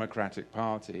 The Democratic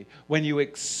Party, when you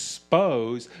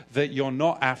expose that you're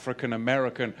not African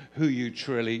American who you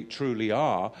truly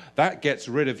are, that gets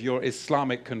rid of your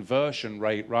Islamic conversion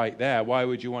rate right there. Why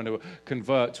would you want to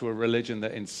convert to a religion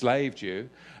that enslaved you?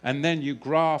 And then you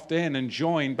graft in and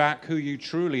join back who you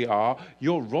truly are,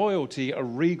 your royalty, a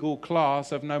regal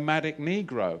class of nomadic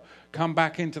Negro. Come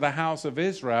back into the house of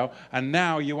Israel, and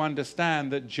now you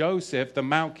understand that Joseph, the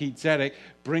Melchizedek,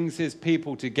 brings his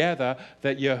people together,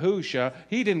 that Yahusha,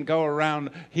 he didn't go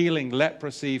around healing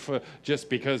leprosy for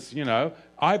just because,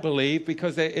 I believe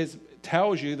because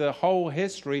tells you the whole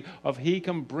history of he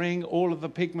can bring all of the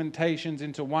pigmentations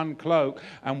into one cloak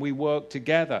and we work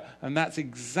together. And that's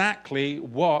exactly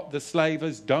what the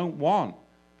slavers don't want.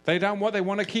 They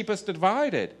want to keep us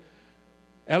divided.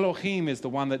 Elohim is the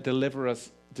one that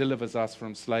delivers us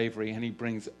from slavery, and he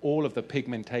brings all of the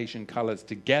pigmentation colors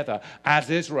together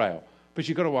as Israel. But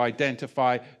you've got to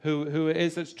identify who it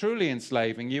is that's truly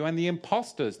enslaving you, and the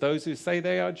imposters, those who say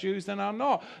they are Jews and are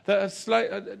not, that have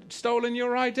stolen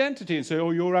your identity and say,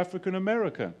 oh, you're African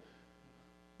American.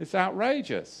 It's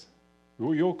outrageous.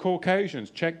 Oh, you're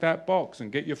Caucasians. Check that box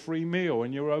and get your free meal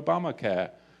and your Obamacare.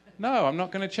 No, I'm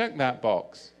not going to check that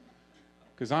box.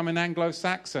 Because I'm an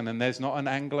Anglo-Saxon, and there's not an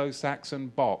Anglo-Saxon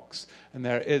box, and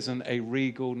there isn't a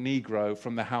regal Negro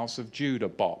from the house of Judah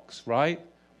box, right?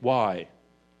 Why?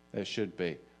 There should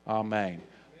be. Amen.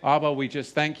 Abba, we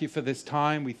just thank you for this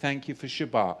time. We thank you for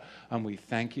Shabbat, and we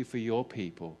thank you for your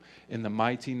people. In the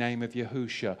mighty name of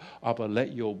Yahusha, Abba,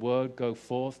 let your word go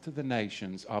forth to the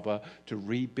nations, Abba, to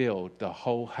rebuild the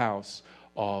whole house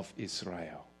of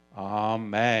Israel.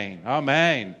 Amen.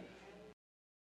 Amen.